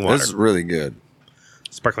sparkling water. This is really good.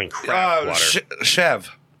 Sparkling craft water.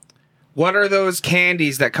 Chev. What are those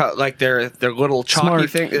candies that cut like their little chalky Smart.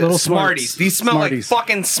 thing? Little Smarties. Smarts. These smell Smarties. like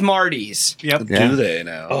fucking Smarties. Yep. Yeah. Do they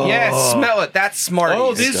now? Yes, smell it. That's Smarties.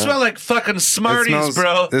 Oh, these smell like fucking Smarties,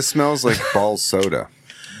 bro. This smells like ball soda.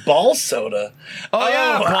 Ball soda. Oh,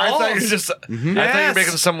 yeah, I thought you were balls. just. I thought you were Yes.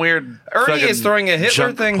 making some weird. Ernie fucking is throwing a Hitler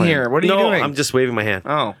junk thing claim. here. What are you No, doing? I'm just waving my hand.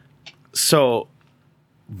 Oh, So,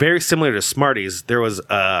 very similar to Smarties, there was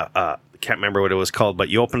I can't remember what it was called, but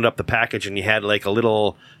you opened up the package and you had like a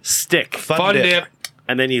little stick, Fun dip.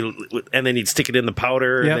 and then you'd stick it in the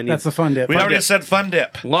powder. Yep, and then that's the fun dip. We already said fun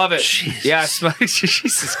dip. love it. Yeah,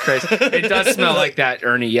 Jesus Christ. It does smell like that,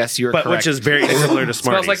 Ernie. Yes, you're but correct. which is very similar to Smarties.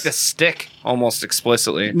 smells like the stick almost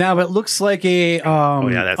explicitly. Now it looks like a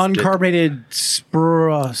yeah, that's uncarbonated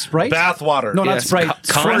Sprite. Bath water. No, not Yes. Sprite.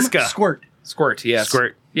 Fresca. Squirt. Squirt, yes.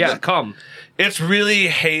 Squirt. Yeah, come. It's really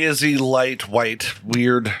hazy, light, white,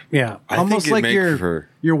 weird. Yeah, I almost think it like make your for-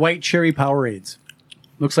 your white cherry Powerades.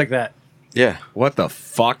 Looks like that. Yeah. What the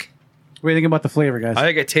fuck? What do you think about the flavor, guys? I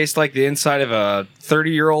think it tastes like the inside of a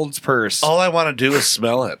 30-year-old's purse. All I want to do is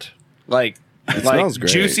smell it. Like smells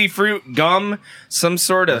great. juicy fruit gum, some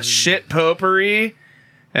sort of shit potpourri,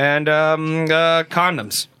 and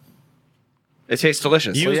condoms. It tastes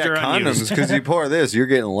delicious. You- Yeah, or condoms, because you pour this, you're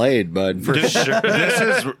getting laid, bud. For sure.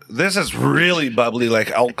 This is really bubbly, like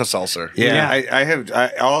Alka-Seltzer. Yeah,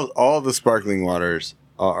 Yeah. all the sparkling waters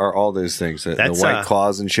are all those things. The That's, White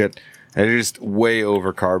Claws and shit. And they're just way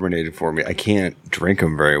over carbonated for me. I can't drink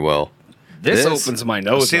them very well. this this- opens my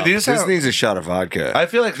nose See, up. these This have, needs a shot of vodka. I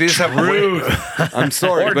feel like these have Rude. I'm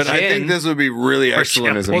sorry, Or but I gin. think this would be really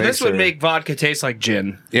excellent as a Well, mixer. this would make vodka taste like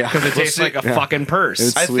gin. Yeah. Because it Well, tastes see- like a yeah. fucking purse.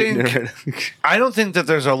 It's I sweetener. think- I don't think that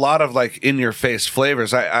there's a lot of like in your face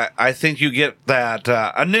flavors. I think you get that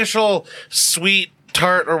initial sweet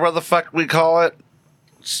tart or what the fuck we call it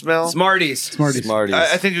smell. Smarties. Smarties. Smarties.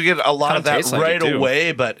 I think you get a lot Kinda of that tastes like right it, too.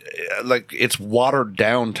 away, but like it's watered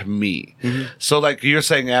down to me. Mm-hmm. So like you're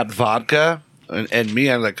saying add vodka, and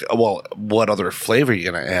me, I'm like, well, what other flavor are you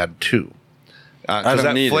gonna add too? I Because don't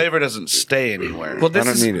that need it. flavor doesn't stay anywhere. Well, this I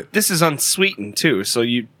don't is need it. this is unsweetened too, so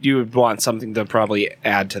you would want something to probably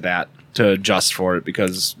add to that to adjust for it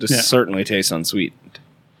because this Yeah. certainly tastes unsweetened.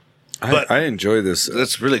 but- I enjoy this.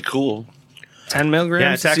 That's really cool. 10 milligrams.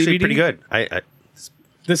 Yeah, it's actually CBD? pretty good. I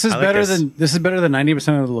This is I like better this. than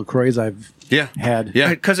 90% of the LaCroix I've Yeah. had. Yeah.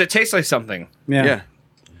 Because it tastes like something. Yeah. Yeah.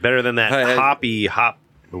 better than that Hey, hop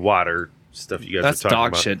water stuff you guys That's were talking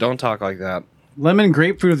dog about. shit. Don't talk like that. Lemon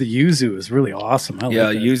grapefruit of the yuzu is really awesome. I Yeah,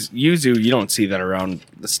 like that. yuzu, you don't see that around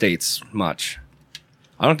the States much.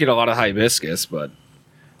 I don't get a lot of hibiscus, but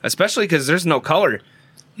especially because there's no color.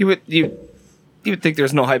 You would think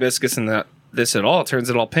there's no hibiscus in this at all. It turns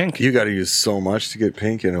it all pink. You got to use so much to get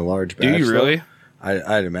pink in a large batch. Do you though. really?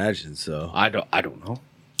 I'd imagine so. I don't know.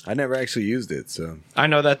 I never actually used it, so I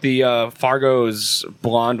know that the Fargo's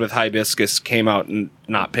blonde with hibiscus came out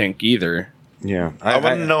not pink either. yeah. I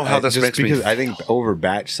wanna know how this just makes me because I think over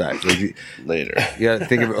batch size. Like you Later. got to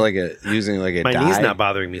think of it like using like a My dye. knee's not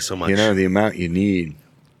bothering me so much. You know the amount you need,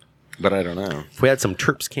 but I don't know. if we had some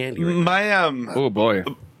Terps candy, right now. My Oh boy.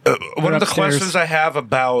 one of the upstairs. questions I have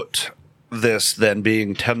about this then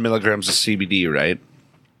being 10 milligrams of CBD, right?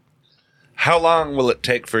 How long will it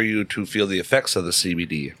take for you to feel the effects of the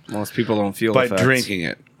CBD Most people don't feel by effects. drinking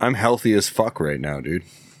it? I'm healthy as fuck right now, dude.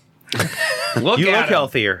 Look you at look him.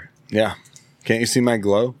 healthier. Yeah. Can't you see my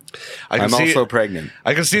glow? I'm see, also pregnant.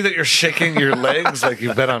 I can see that you're shaking your legs like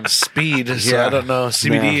you've been on speed. So Yeah. I don't know.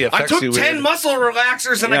 CBD Yeah. affects I took you 10 weird. muscle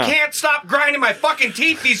relaxers and I Yeah. can't stop grinding my fucking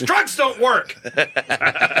teeth. These drugs don't work.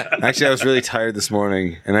 Actually, I was really tired this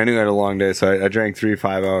morning, and I knew I had a long day, so I drank 3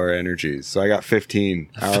 5-hour energies. So I got 15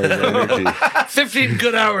 hours of energy. 15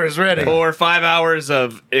 good hours ready. Or 5 hours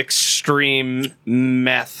of extreme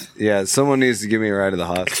meth. Yeah, someone needs to give me a ride to the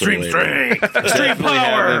hospital. Extreme later. strength. Extreme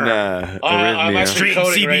power. And, I'm arrhythmia. actually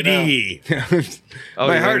coding right now. Oh,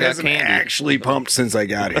 My you heart ring that hasn't candy. actually pumped since I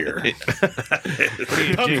got here.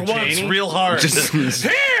 Pumped once real hard.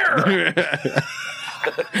 Here.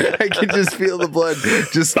 I can just feel the blood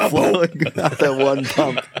just flowing out that one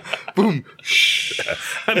pump. Boom.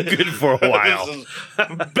 I'm good for a while.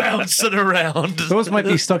 Bouncing around. Those might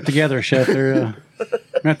be stuck together, Chef. They're gonna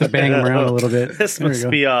have to bang them around a little bit. This There you must go.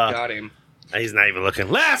 be Got him. He's not even looking.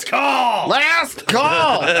 Last call. Last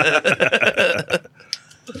call.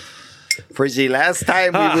 For the last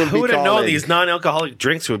time, we will Who be would have known calling. these non-alcoholic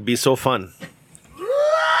drinks would be so fun?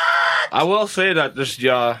 I will say that this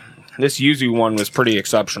yuzu one was pretty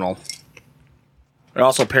exceptional. It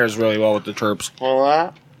also pairs really well with the terps.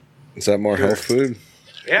 Is that more health food?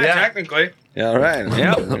 Yeah, Yeah. technically. Yeah, all right.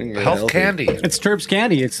 Yep. Health candy. It's Terps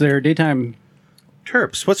Candy. It's their daytime.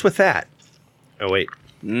 Terps. What's with that? Oh wait.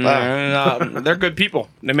 They're good people.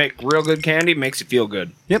 They make real good candy. Makes you feel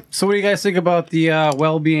good. Yep. So, what do you guys think about the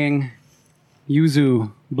well-being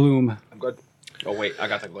yuzu bloom? I'm good. Oh wait, I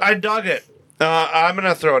got the glue. I dug it. I'm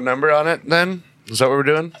gonna throw a number on it. Then is that what we're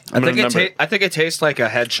doing? I think it tastes like a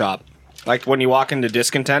head shop. Like when you walk into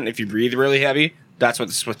Discontent, if you breathe really heavy, that's what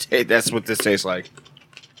this tastes like.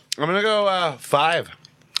 I'm gonna go 5.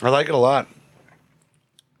 I like it a lot.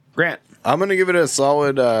 Grant, I'm going to give it a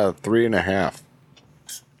solid 3.5.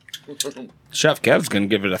 Chef Kev's gonna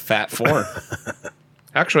give it a fat 4.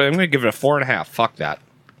 Actually, I'm gonna give it a 4.5. Fuck that.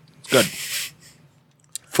 It's good.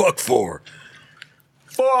 Fuck 4.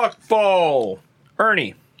 Fuck full.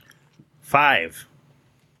 Ernie, 5.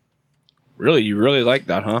 really, you really like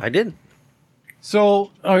that, huh? I did.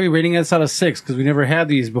 So, are you rating this out of 6? Because we never had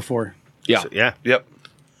these before. Yeah. So, yeah. Yep.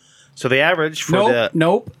 So the average for Nope. the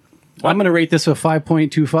Nope. I'm going to rate this a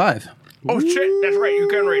 5.25. Oh shit, that's right. You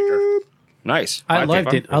can rate this. Nice. I I'd loved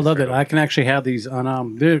take it. I loved it. I can actually have these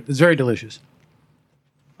on. It's very delicious.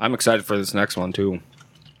 I'm excited for this next one too.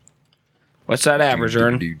 What's that average,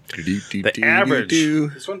 Ern? The average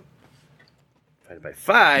This one. divided by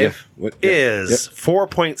 5 Yeah. What- yeah. is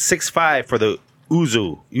 4.65 for the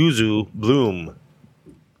Yuzu Bloom.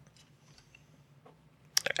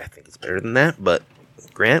 I think it's better than that, but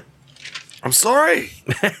Grant, I'm sorry.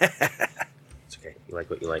 it's okay. You like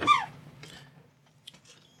what you like.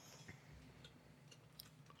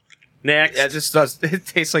 Next. Yeah, it just does. It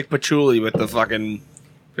tastes like patchouli with the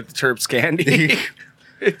Terps candy.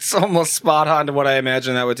 It's almost spot on to what I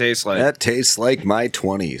imagine that would taste like. That tastes like my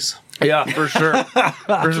 20s. Yeah, for sure.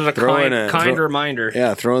 This is a Throw in kind throw- reminder.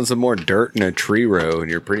 Yeah, throw in some more dirt in a tree row,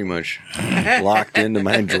 and you're pretty much locked into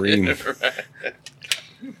my dream.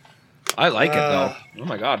 I like it though. Oh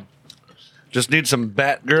my god. Just need some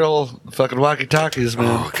Batgirl fucking walkie talkies, man.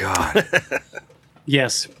 Oh, God.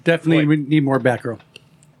 Yes, definitely we need more Batgirl.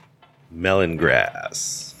 Melon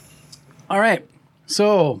grass. All right.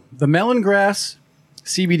 So, the melon grass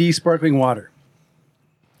CBD sparkling water.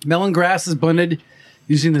 Melon grass is blended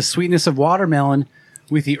using the sweetness of watermelon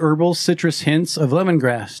with the herbal citrus hints of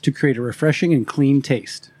lemongrass to create a refreshing and clean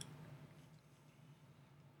taste.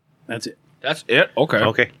 That's it. That's it? Okay.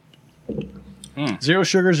 Okay. Zero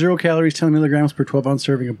sugar, 0 calories, 10 milligrams per 12 ounce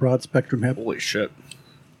serving of broad spectrum hemp. Holy shit.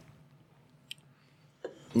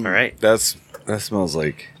 All right. That smells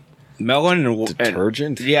like Melon and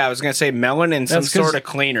detergent. yeah, I was gonna say melon and some That's 'cause- sort of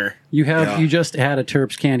cleaner. You just had a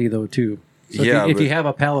Terps candy though too. So Yeah, if you but- have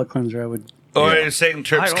a palate cleanser, I would. Oh, Yeah. are you saying I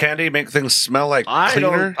Terps don't- candy make things smell like I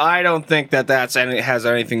cleaner? don't think that has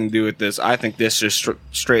anything to do with this. I think this just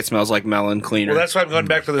straight smells like melon cleaner. Well, that's why I'm going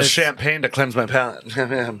back to the champagne to cleanse my palate.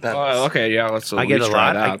 Oh, okay, yeah. Let's. I get a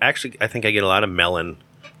lot. That. I think I get a lot of melon.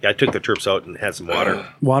 Yeah, I took the terps out and had some water.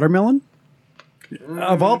 Watermelon?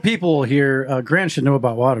 Of all people here, Grant should know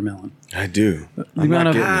about watermelon. I do. The amount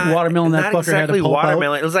of watermelon that Not fucker exactly had to pulp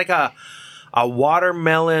watermelon. It was like a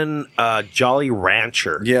watermelon Jolly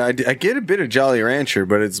Rancher. Yeah, I get a bit of Jolly Rancher,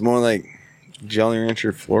 but it's more like Jolly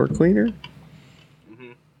Rancher floor cleaner.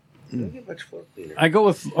 out. I go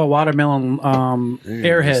with a watermelon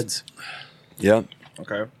Airheads. Yep.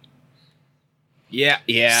 Okay. Yeah.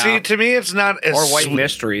 See, to me, it's not as or white sweet.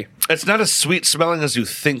 mystery. It's not as sweet smelling as you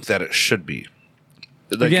think that it should be.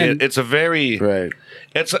 Like Again- it's a very Right.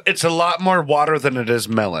 it's a lot more water than it is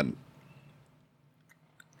melon.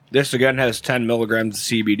 This again has 10 milligrams of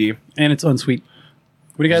CBD. And it's unsweet.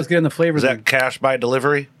 What do you guys get in the flavors? Is that cash by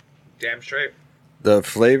delivery? Damn straight. The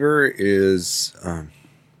flavor is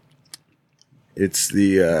it's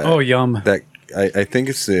the oh, yum. that I think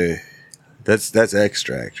it's the that's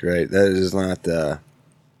extract, right? That is not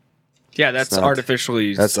Yeah, that's It's not-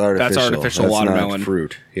 artificially. that's artificial. That's artificial That's not watermelon.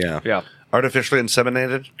 fruit. Yeah. Yeah. Artificially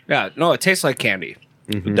inseminated? Yeah. No, it tastes like candy.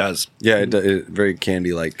 It does. Yeah, it very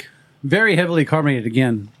candy like. Very heavily carbonated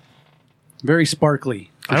again. Very sparkly.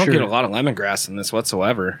 for I don't sure. get a lot of lemongrass in this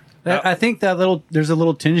whatsoever. I think that there's a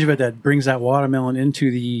little tinge of it that brings that watermelon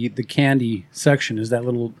into the candy section. Is that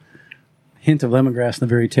little hint of lemongrass in the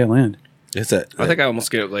very tail end. It's that. I think I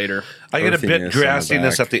almost get it later. I get a bit Earthiness on the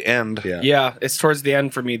grassiness back. at the end. Yeah. Yeah, it's towards the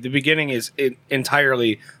end for me. The beginning is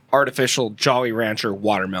entirely artificial Jolly Rancher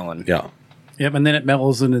watermelon. Yeah. Yep, and then it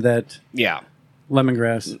mellows into that Yeah.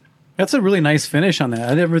 lemongrass. That's a really nice finish on that.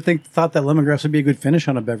 I never thought that lemongrass would be a good finish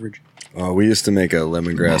on a beverage. We used to make a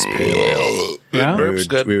lemongrass pale ale.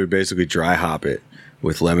 Yeah, We would basically dry hop it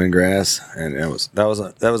with lemongrass, and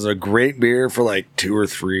that was a great beer for like 2 or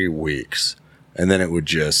 3 weeks, and then it would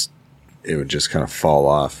just kind of fall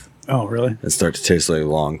off Oh, really? and start to taste like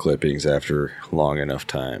long clippings after long enough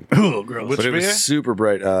time. Oh, gross. Which But it was beer? super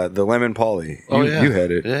bright. The lemon Polly. Oh, yeah. You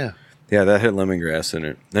had it. Yeah. Yeah, that had lemongrass in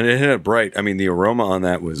it, and it had a bright. I mean, the aroma on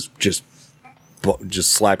that was just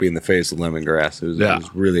slapping in the face with lemongrass. It was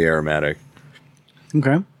really aromatic.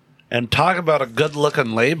 Okay. And talk about a good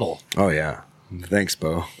looking label, Oh yeah, thanks,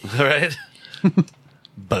 Bo. right?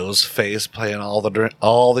 Bo's face playing all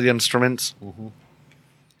the instruments.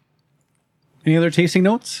 Any other tasting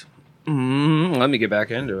notes? Let me get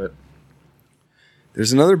back into it.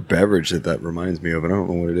 There's another beverage that reminds me of, and I don't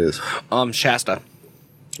know what it is. Shasta.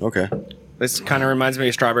 Okay. This kind of reminds me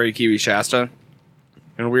of strawberry kiwi Shasta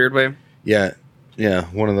in a weird way. Yeah,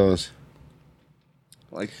 one of those.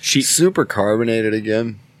 Like sheet. Super carbonated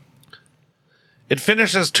again. It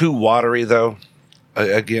finishes too watery, though.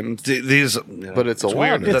 Again, these. But it's a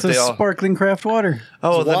weird water. that It's a they all. sparkling craft water.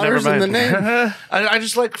 Oh, then never water's in mind. the name. I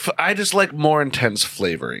just like more intense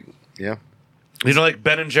flavoring. Yeah. You know, like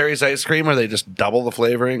Ben and Jerry's ice cream, where they just double the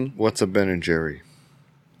flavoring. What's a Ben and Jerry?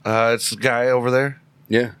 It's the guy over there.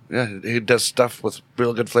 Yeah. Yeah, he does stuff with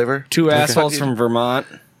real good flavor. Two assholes from Vermont.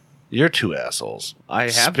 You're two assholes. I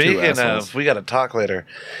have Speaking two assholes. of, we got to talk later.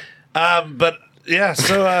 But yeah,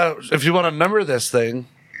 so if you want to number this thing,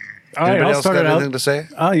 All right, anybody I'll else start got it out. anything to say?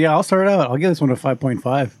 Yeah, I'll start it out. I'll give this one a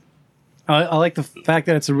 5.5. I like the fact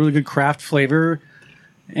that it's a really good craft flavor,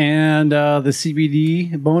 and the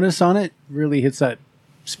CBD bonus on it really hits that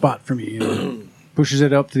spot for me. You know? Pushes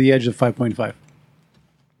it up to the edge of 5.5.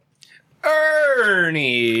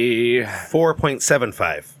 Ernie.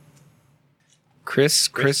 4.75. Chris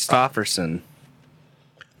Christopherson.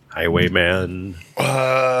 Highwayman.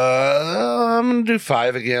 I'm gonna do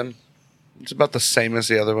 5 again. It's about the same as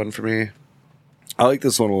the other one for me. I like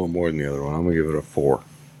this one a little more than the other one. I'm gonna give it a 4.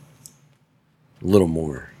 A little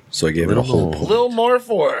more. So I gave it a whole A point. little more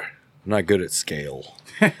for. I'm not good at scale.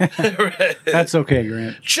 That's okay,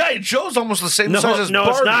 Grant. Joe's almost the same No, size as no,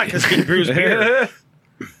 Barbie. it's not because Good Brew's beer.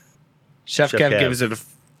 Chef Chef Kev Kev. gives it a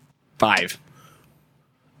 5.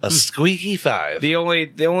 A squeaky 5. The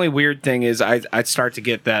only weird thing is I start to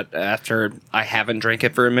get that after I haven't drank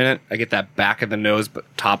it for a minute. I get that back of the nose, but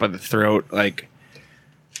top of the throat, like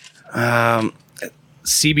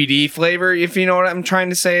CBD flavor. If you know what I'm trying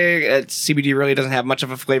to say, CBD really doesn't have much of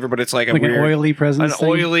a flavor, but it's like a Like weird, an oily presence an thing?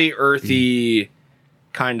 oily, earthy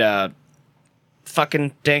kind of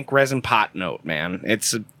fucking dank resin pot note. Man,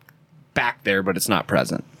 it's back there, but it's not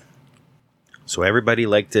present. So everybody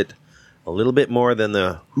liked it a little bit more than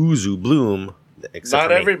the Uzu Bloom. Except Not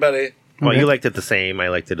for me. everybody. Well, Okay. you liked it the same. I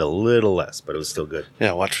liked it a little less, but it was still good.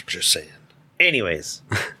 Yeah, watch what you're saying. Anyways,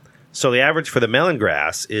 so the average for the melon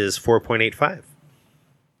grass is 4.85.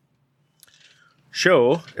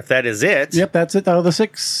 Show if that is it. Yep, that's it out of the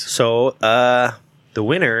 6. So the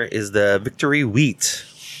winner is the Victory Wheat,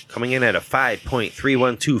 coming in at a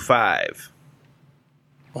 5.3125.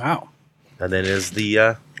 Wow. And then is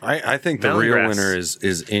the I think the Melon real grass. winner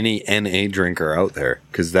is any NA drinker out there,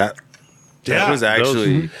 because that Yeah, was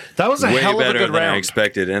actually That was a way hell of a better good than I round.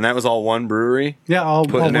 expected, and that was all one brewery Yeah, all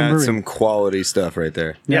putting one out brewery. some quality stuff right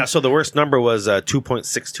there. yeah. So the worst number was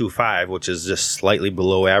 2.625, which is just slightly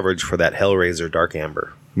below average for that Hellraiser Dark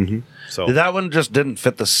Amber. Mm-hmm. So That one just didn't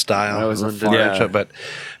fit the style. That was a One didn't fun- match up,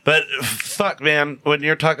 but fuck, man, when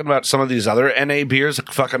you're talking about some of these other NA beers,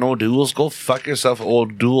 like fucking Old Duels, go fuck yourself,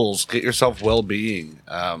 Old Duels. Get yourself well-being.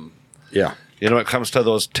 Yeah. You know, when it comes to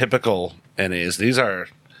those typical NAs, these are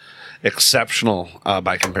exceptional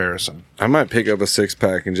by comparison. I might pick up a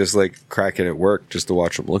 6-pack and just like crack it at work just to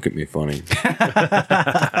watch them look at me funny.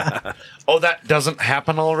 Oh, that doesn't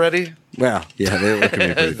happen already? Well, yeah, they look at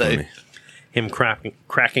me pretty They- funny. him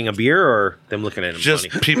cracking a beer or them looking at him Just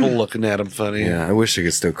funny? people looking at him funny. Yeah, I wish I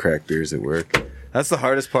could still crack beers at work. That's the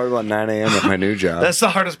hardest part about 9 a.m. at my new job. That's the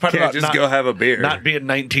hardest part Can't about just not, go have a beer. not being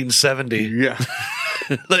 1970. Yeah.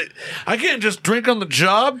 Like, I can't just drink on the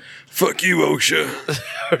job. Fuck you,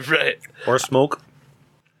 OSHA. Right. Or smoke?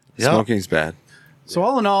 Yeah. Smoking's bad. So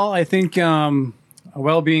all in all, I think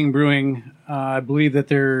Well-Being Brewing, I believe that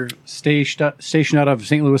they're stationed out of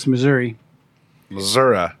St. Louis, Missouri.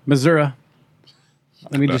 Missouri.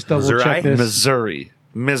 Let me just double Missouri? check this. Missouri.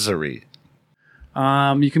 Misery.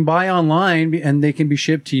 You can buy online and they can be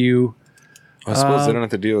shipped to you. I suppose they don't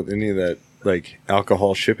have to deal with any of that like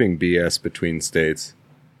alcohol shipping BS between states.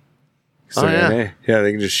 So yeah. Yeah,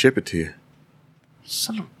 they can just ship it to you.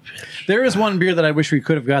 Son of There is one beer that I wish we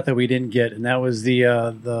could have got that we didn't get, and that was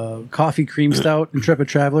the coffee cream stout Intrepid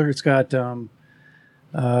Traveler. It's got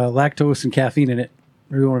lactose and caffeine in it.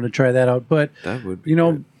 Really wanted to try that out, but That would be you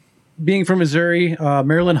know, good. being from Missouri,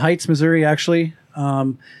 Maryland Heights, Missouri, actually,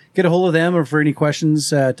 get a hold of them or for any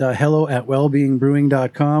questions at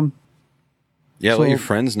hello@wellbeingbrewing.com. Yeah, So- let your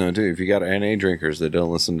friends know too. If you got NA drinkers that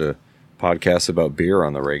don't listen to podcasts about beer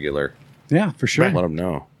on the regular, Yeah, for sure. let them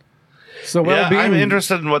know. So Yeah, well-being. I'm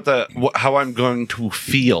interested in how I'm going to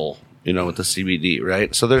feel, with the CBD,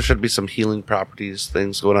 right? So there should be some healing properties,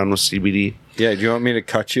 things going on with CBD. Yeah, do you want me to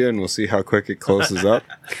cut you and we'll see how quick it closes up?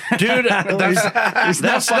 Dude, that's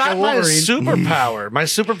not fucking my Wolverine. superpower. My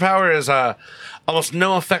superpower is almost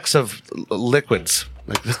no effects of liquids.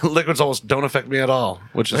 Like liquids almost don't affect me at all,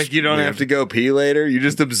 which is Like you don't weird. have to go pee later. You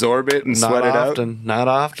just absorb it and Not sweat it out. often. Not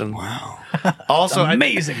often. Wow. Also,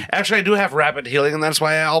 amazing. Actually, I do have rapid healing, and that's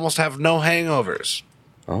why I almost have no hangovers.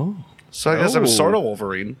 Oh, So I guess I'm Oh. sort of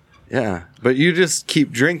Wolverine. yeah. But you just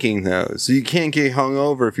keep drinking though, so you can't get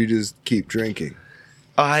hungover if you just keep drinking.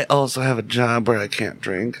 I also have a job where I can't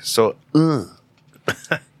drink, so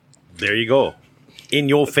There you go. In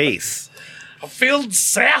your face. I'm feeling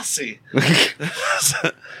sassy.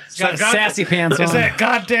 got sassy pants on. Is that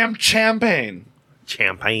goddamn champagne?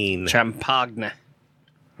 Champagne. Champagne. All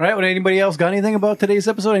right. Well, anybody else got anything about today's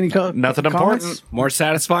episode? Any Nothing comments? important. More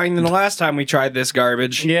satisfying than the last time we tried this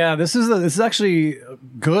garbage. Yeah, this is actually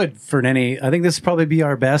good for an NA. I think this will probably be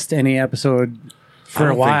our best NA episode for I a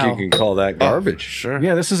don't while. think you can call that garbage. Sure.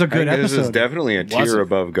 Yeah, this is a I good think this is episode. definitely a Was tier it?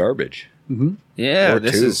 above garbage. Yeah, Or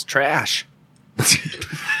this two. is trash. No,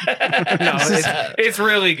 it's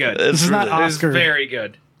really good. This is not It's Oscar. very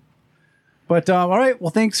good. But all right, well,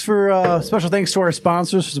 thanks for special thanks to our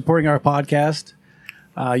sponsors for supporting our podcast.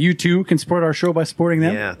 You too can support our show by supporting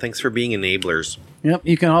them. Yeah, thanks for being enablers. Yep.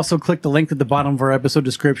 You can also click the link at the bottom of our episode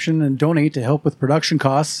description and donate to help with production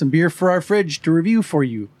costs and beer for our fridge to review for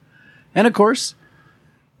you. And of course,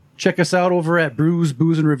 check us out over at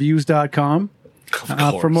brewsboozeandreviews.com.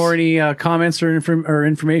 For more any comments or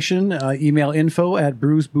information, email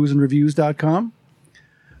info@brewsboozeandreviews.com.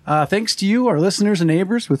 Thanks to you, our listeners and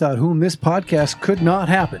neighbors, without whom this podcast could not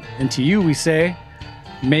happen. And to you, we say,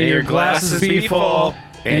 may your glasses be full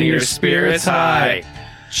and your spirits high.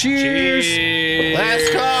 Cheers!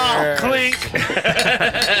 Last call. Clink.